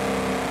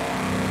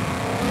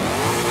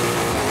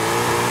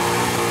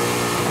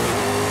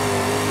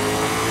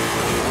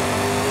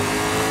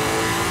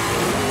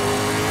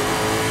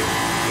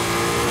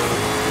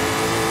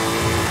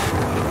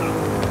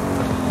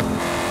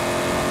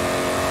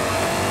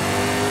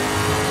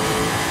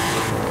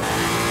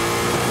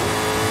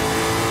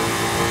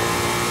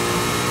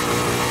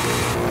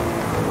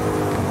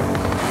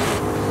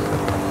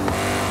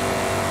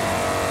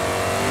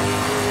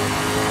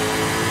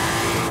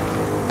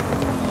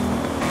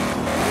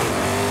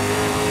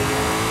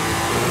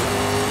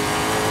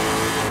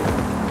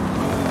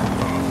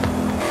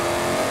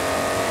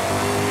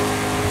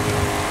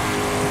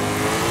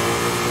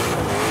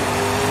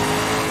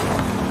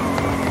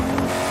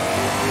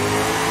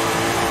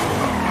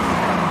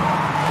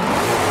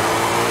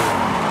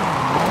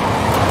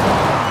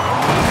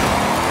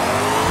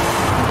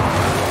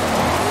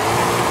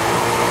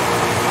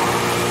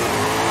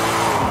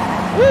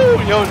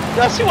 Woo, yo,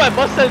 I see why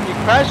Mustangs be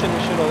crashing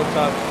this shit all the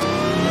time.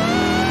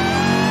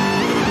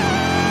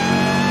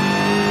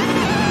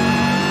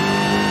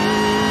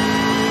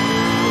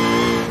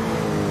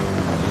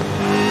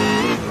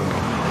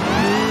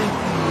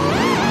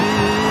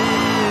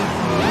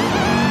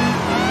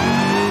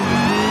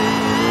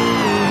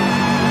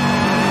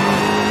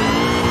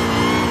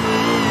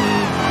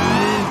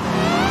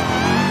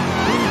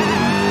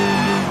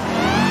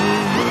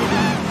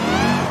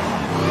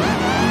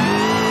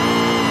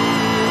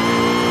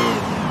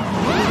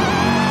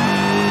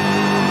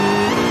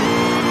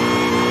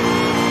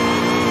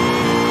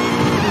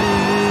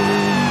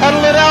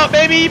 Pedal it out,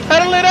 baby!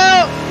 Pedal it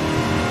out!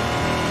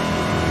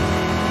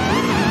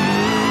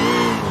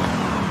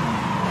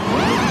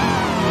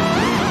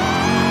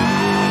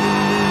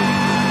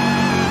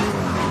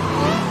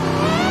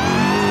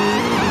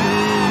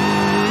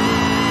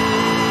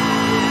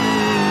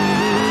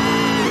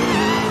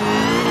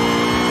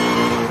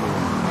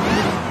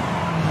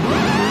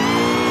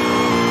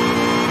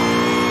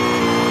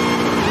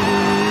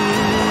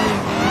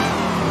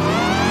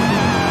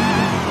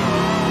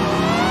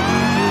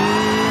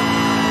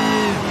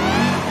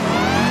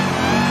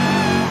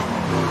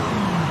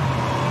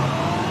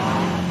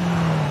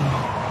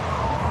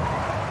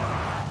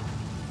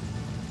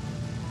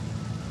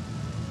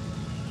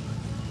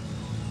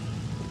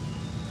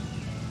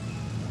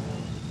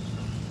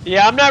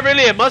 Yeah, I'm not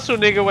really a muscle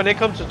nigga when it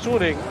comes to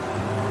tuning.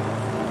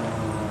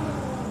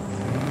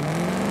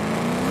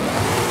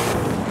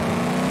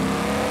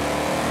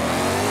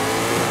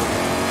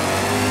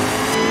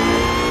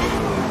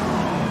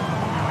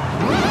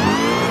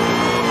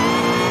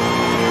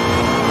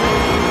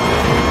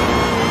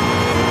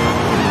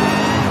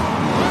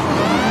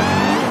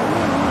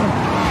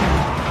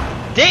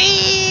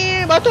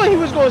 Damn! I thought he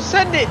was gonna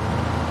send it.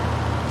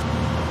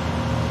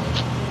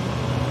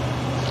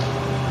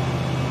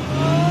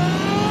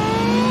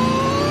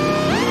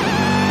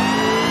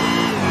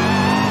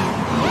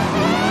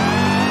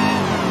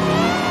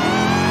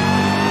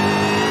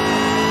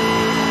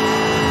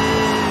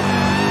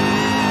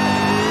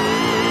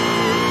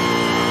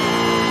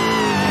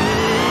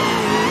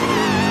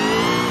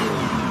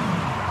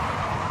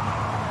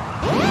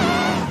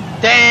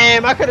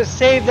 Damn, I could have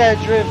saved that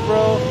drift,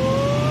 bro.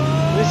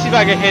 Let me see if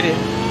I can hit it.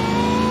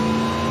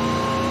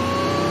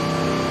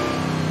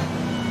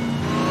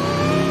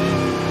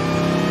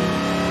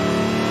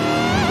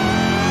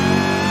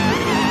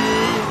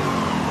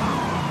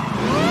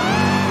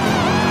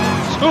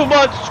 Too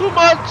much, too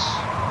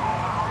much.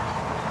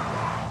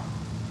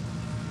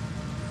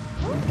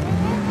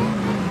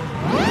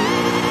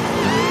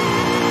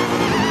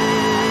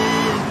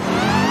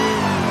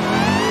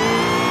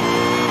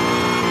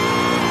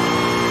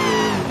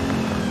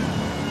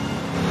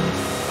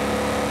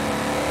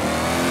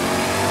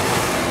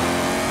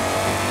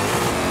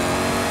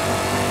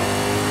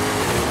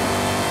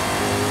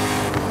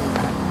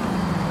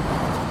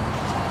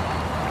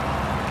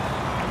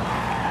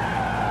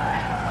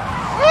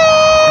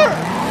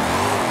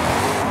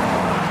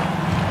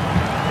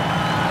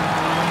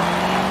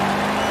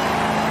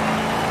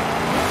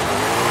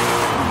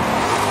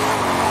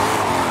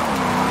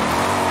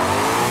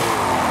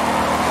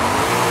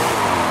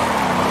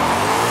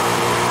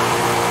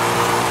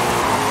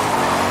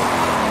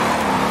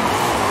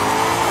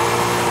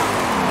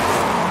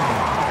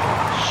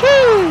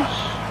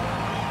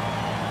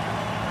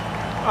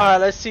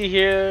 Alright, let's see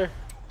here.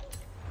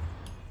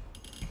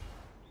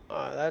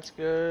 Alright, that's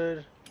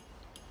good.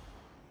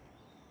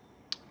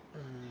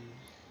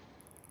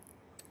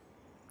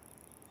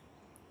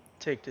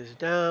 Take this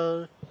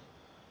down.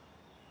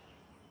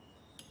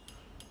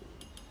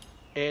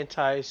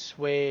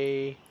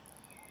 Anti-sway. I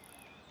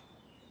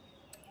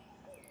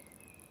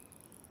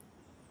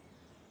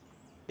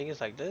think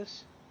it's like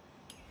this.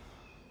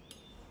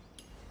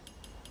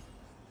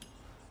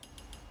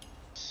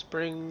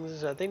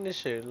 springs. I think this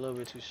shit is a little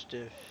bit too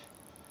stiff.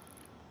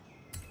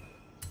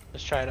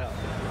 Let's try it out.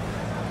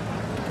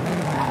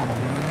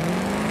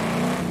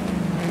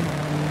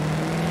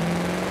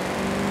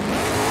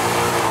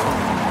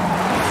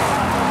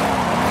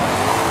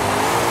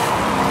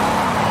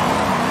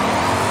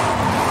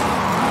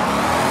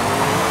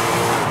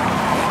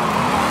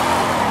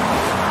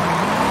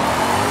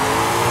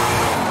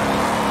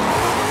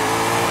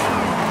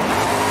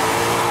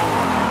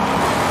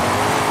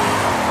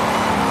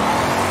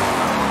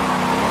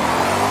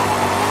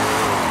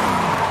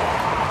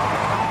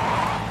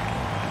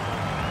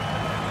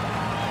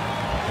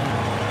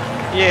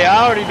 Yeah,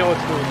 I already know what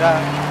to do with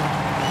that.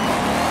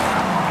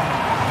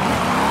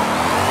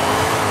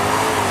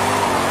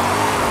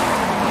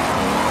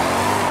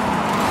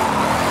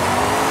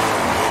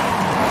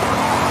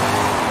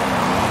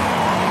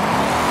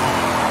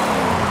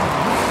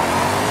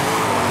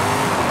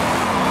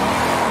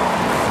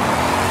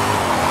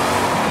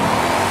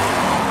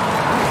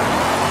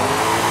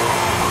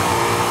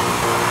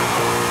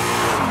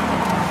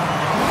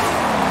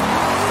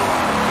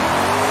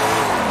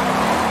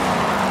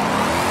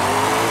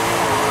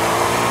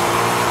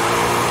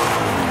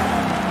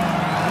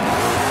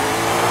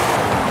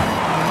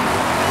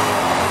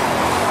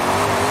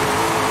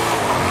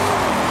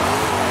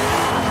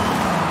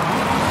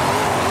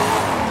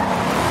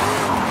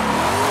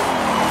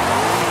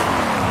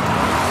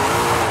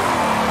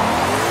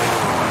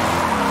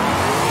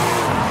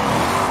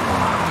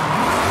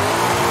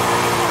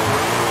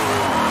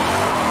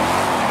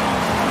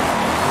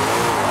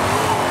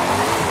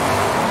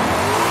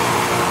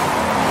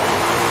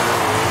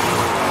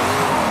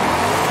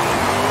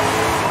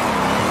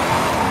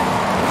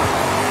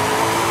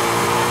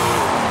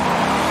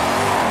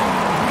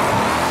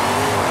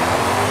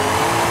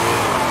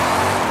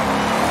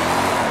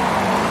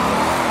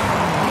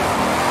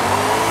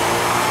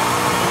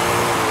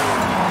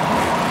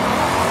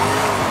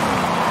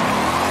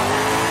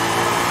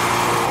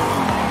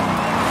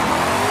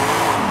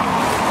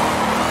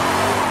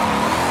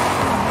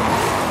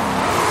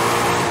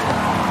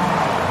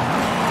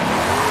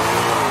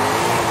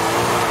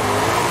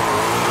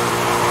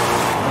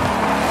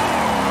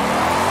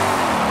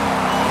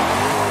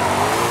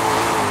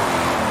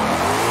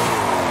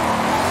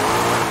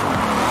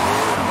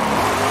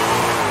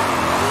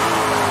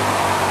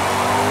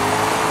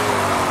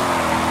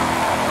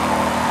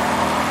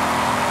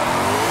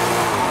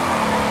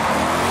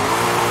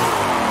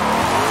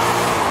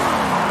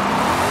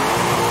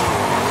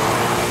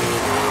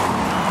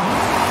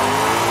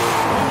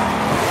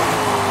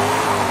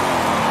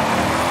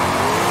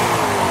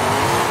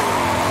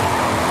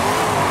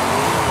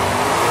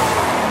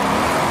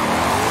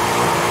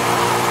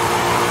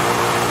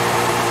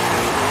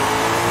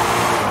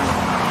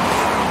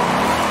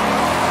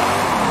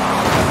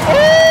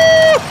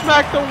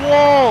 Smack the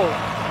wall.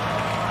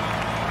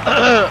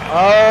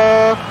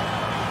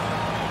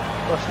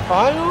 The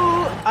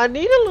final. I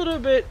need a little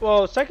bit.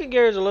 Well, second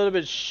gear is a little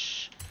bit.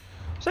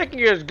 Second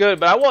gear is good,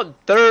 but I want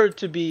third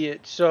to be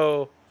it.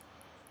 So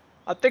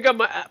I think I'm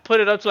gonna put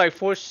it up to like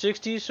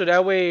 460. So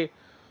that way,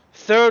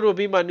 third will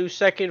be my new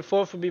second.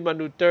 Fourth will be my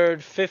new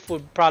third. Fifth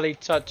would probably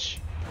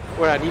touch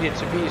where I need it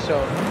to be.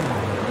 So.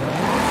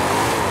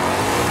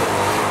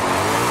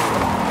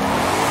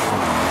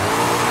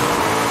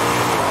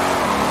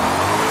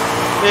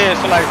 Yeah,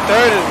 so like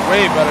third is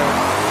way better.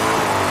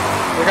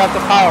 They got the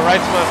power right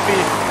to my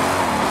feet.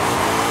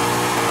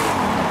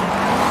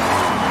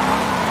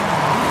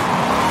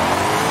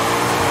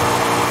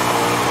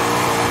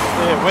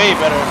 Yeah, way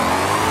better.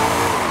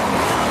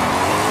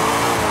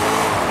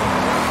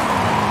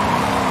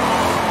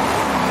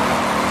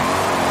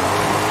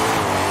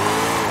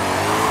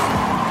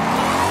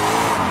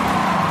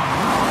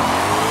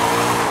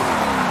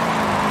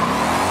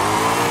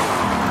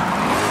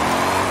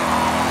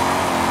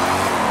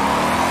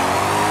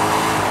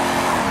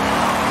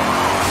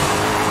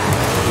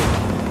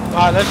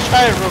 Alright, let's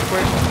try it real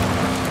quick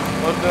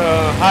on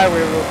the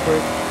highway real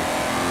quick.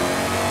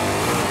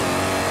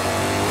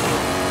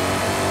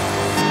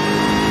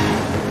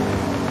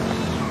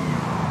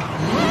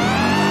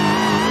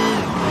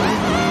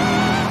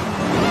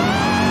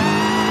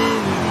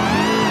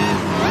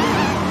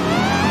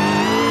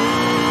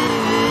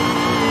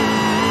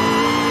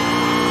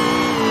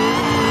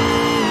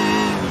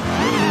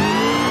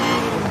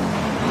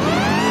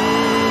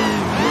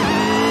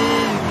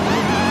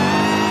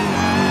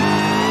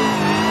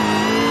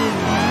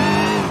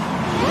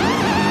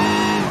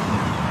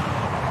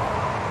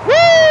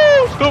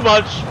 Too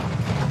much.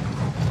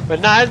 But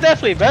nah, it's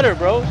definitely better,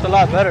 bro. It's a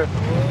lot better.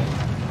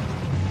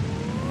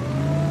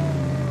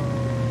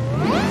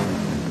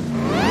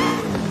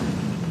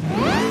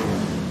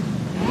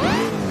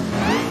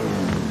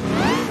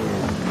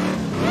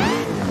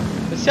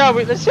 Let's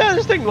see how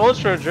this thing loads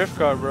for a drift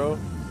car, bro.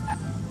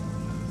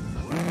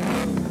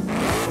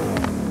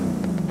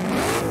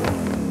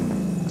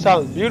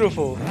 Sounds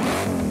beautiful.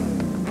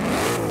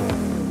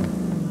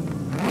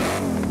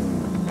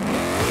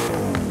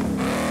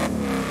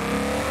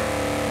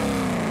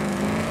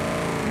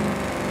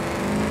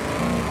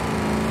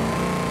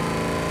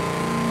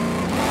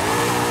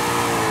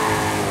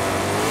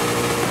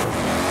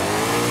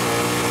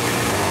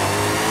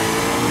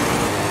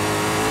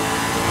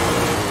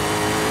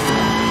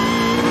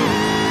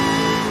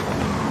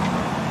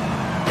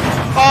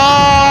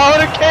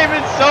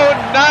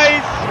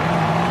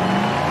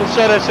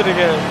 Show that shit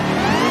again.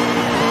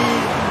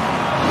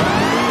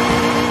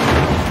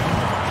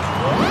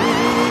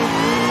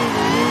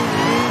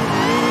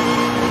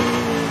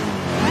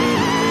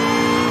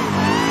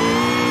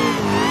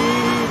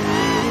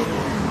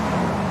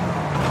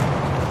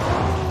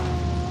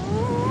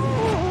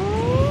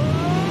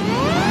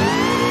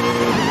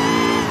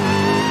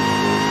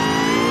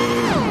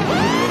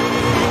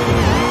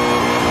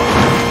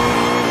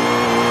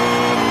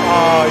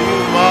 Oh, you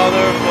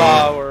mother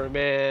flower,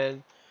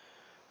 man.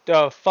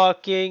 The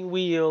fucking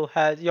wheel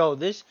has... Yo,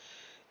 this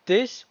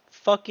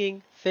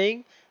fucking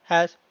thing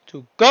has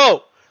to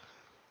go.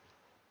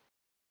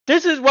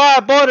 This is why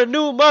I bought a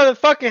new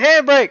motherfucking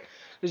handbrake.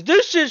 Cause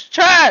this shit's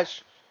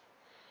trash.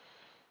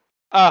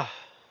 Alright,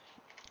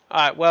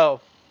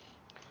 well.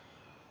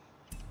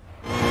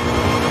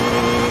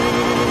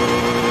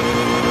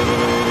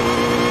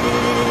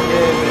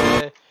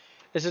 Yeah, man.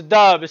 It's a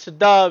dub, it's a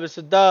dub, it's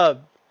a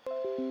dub.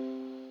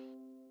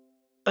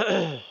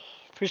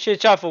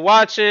 Appreciate y'all for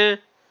watching.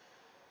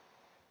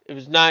 It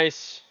was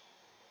nice.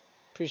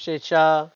 Appreciate y'all.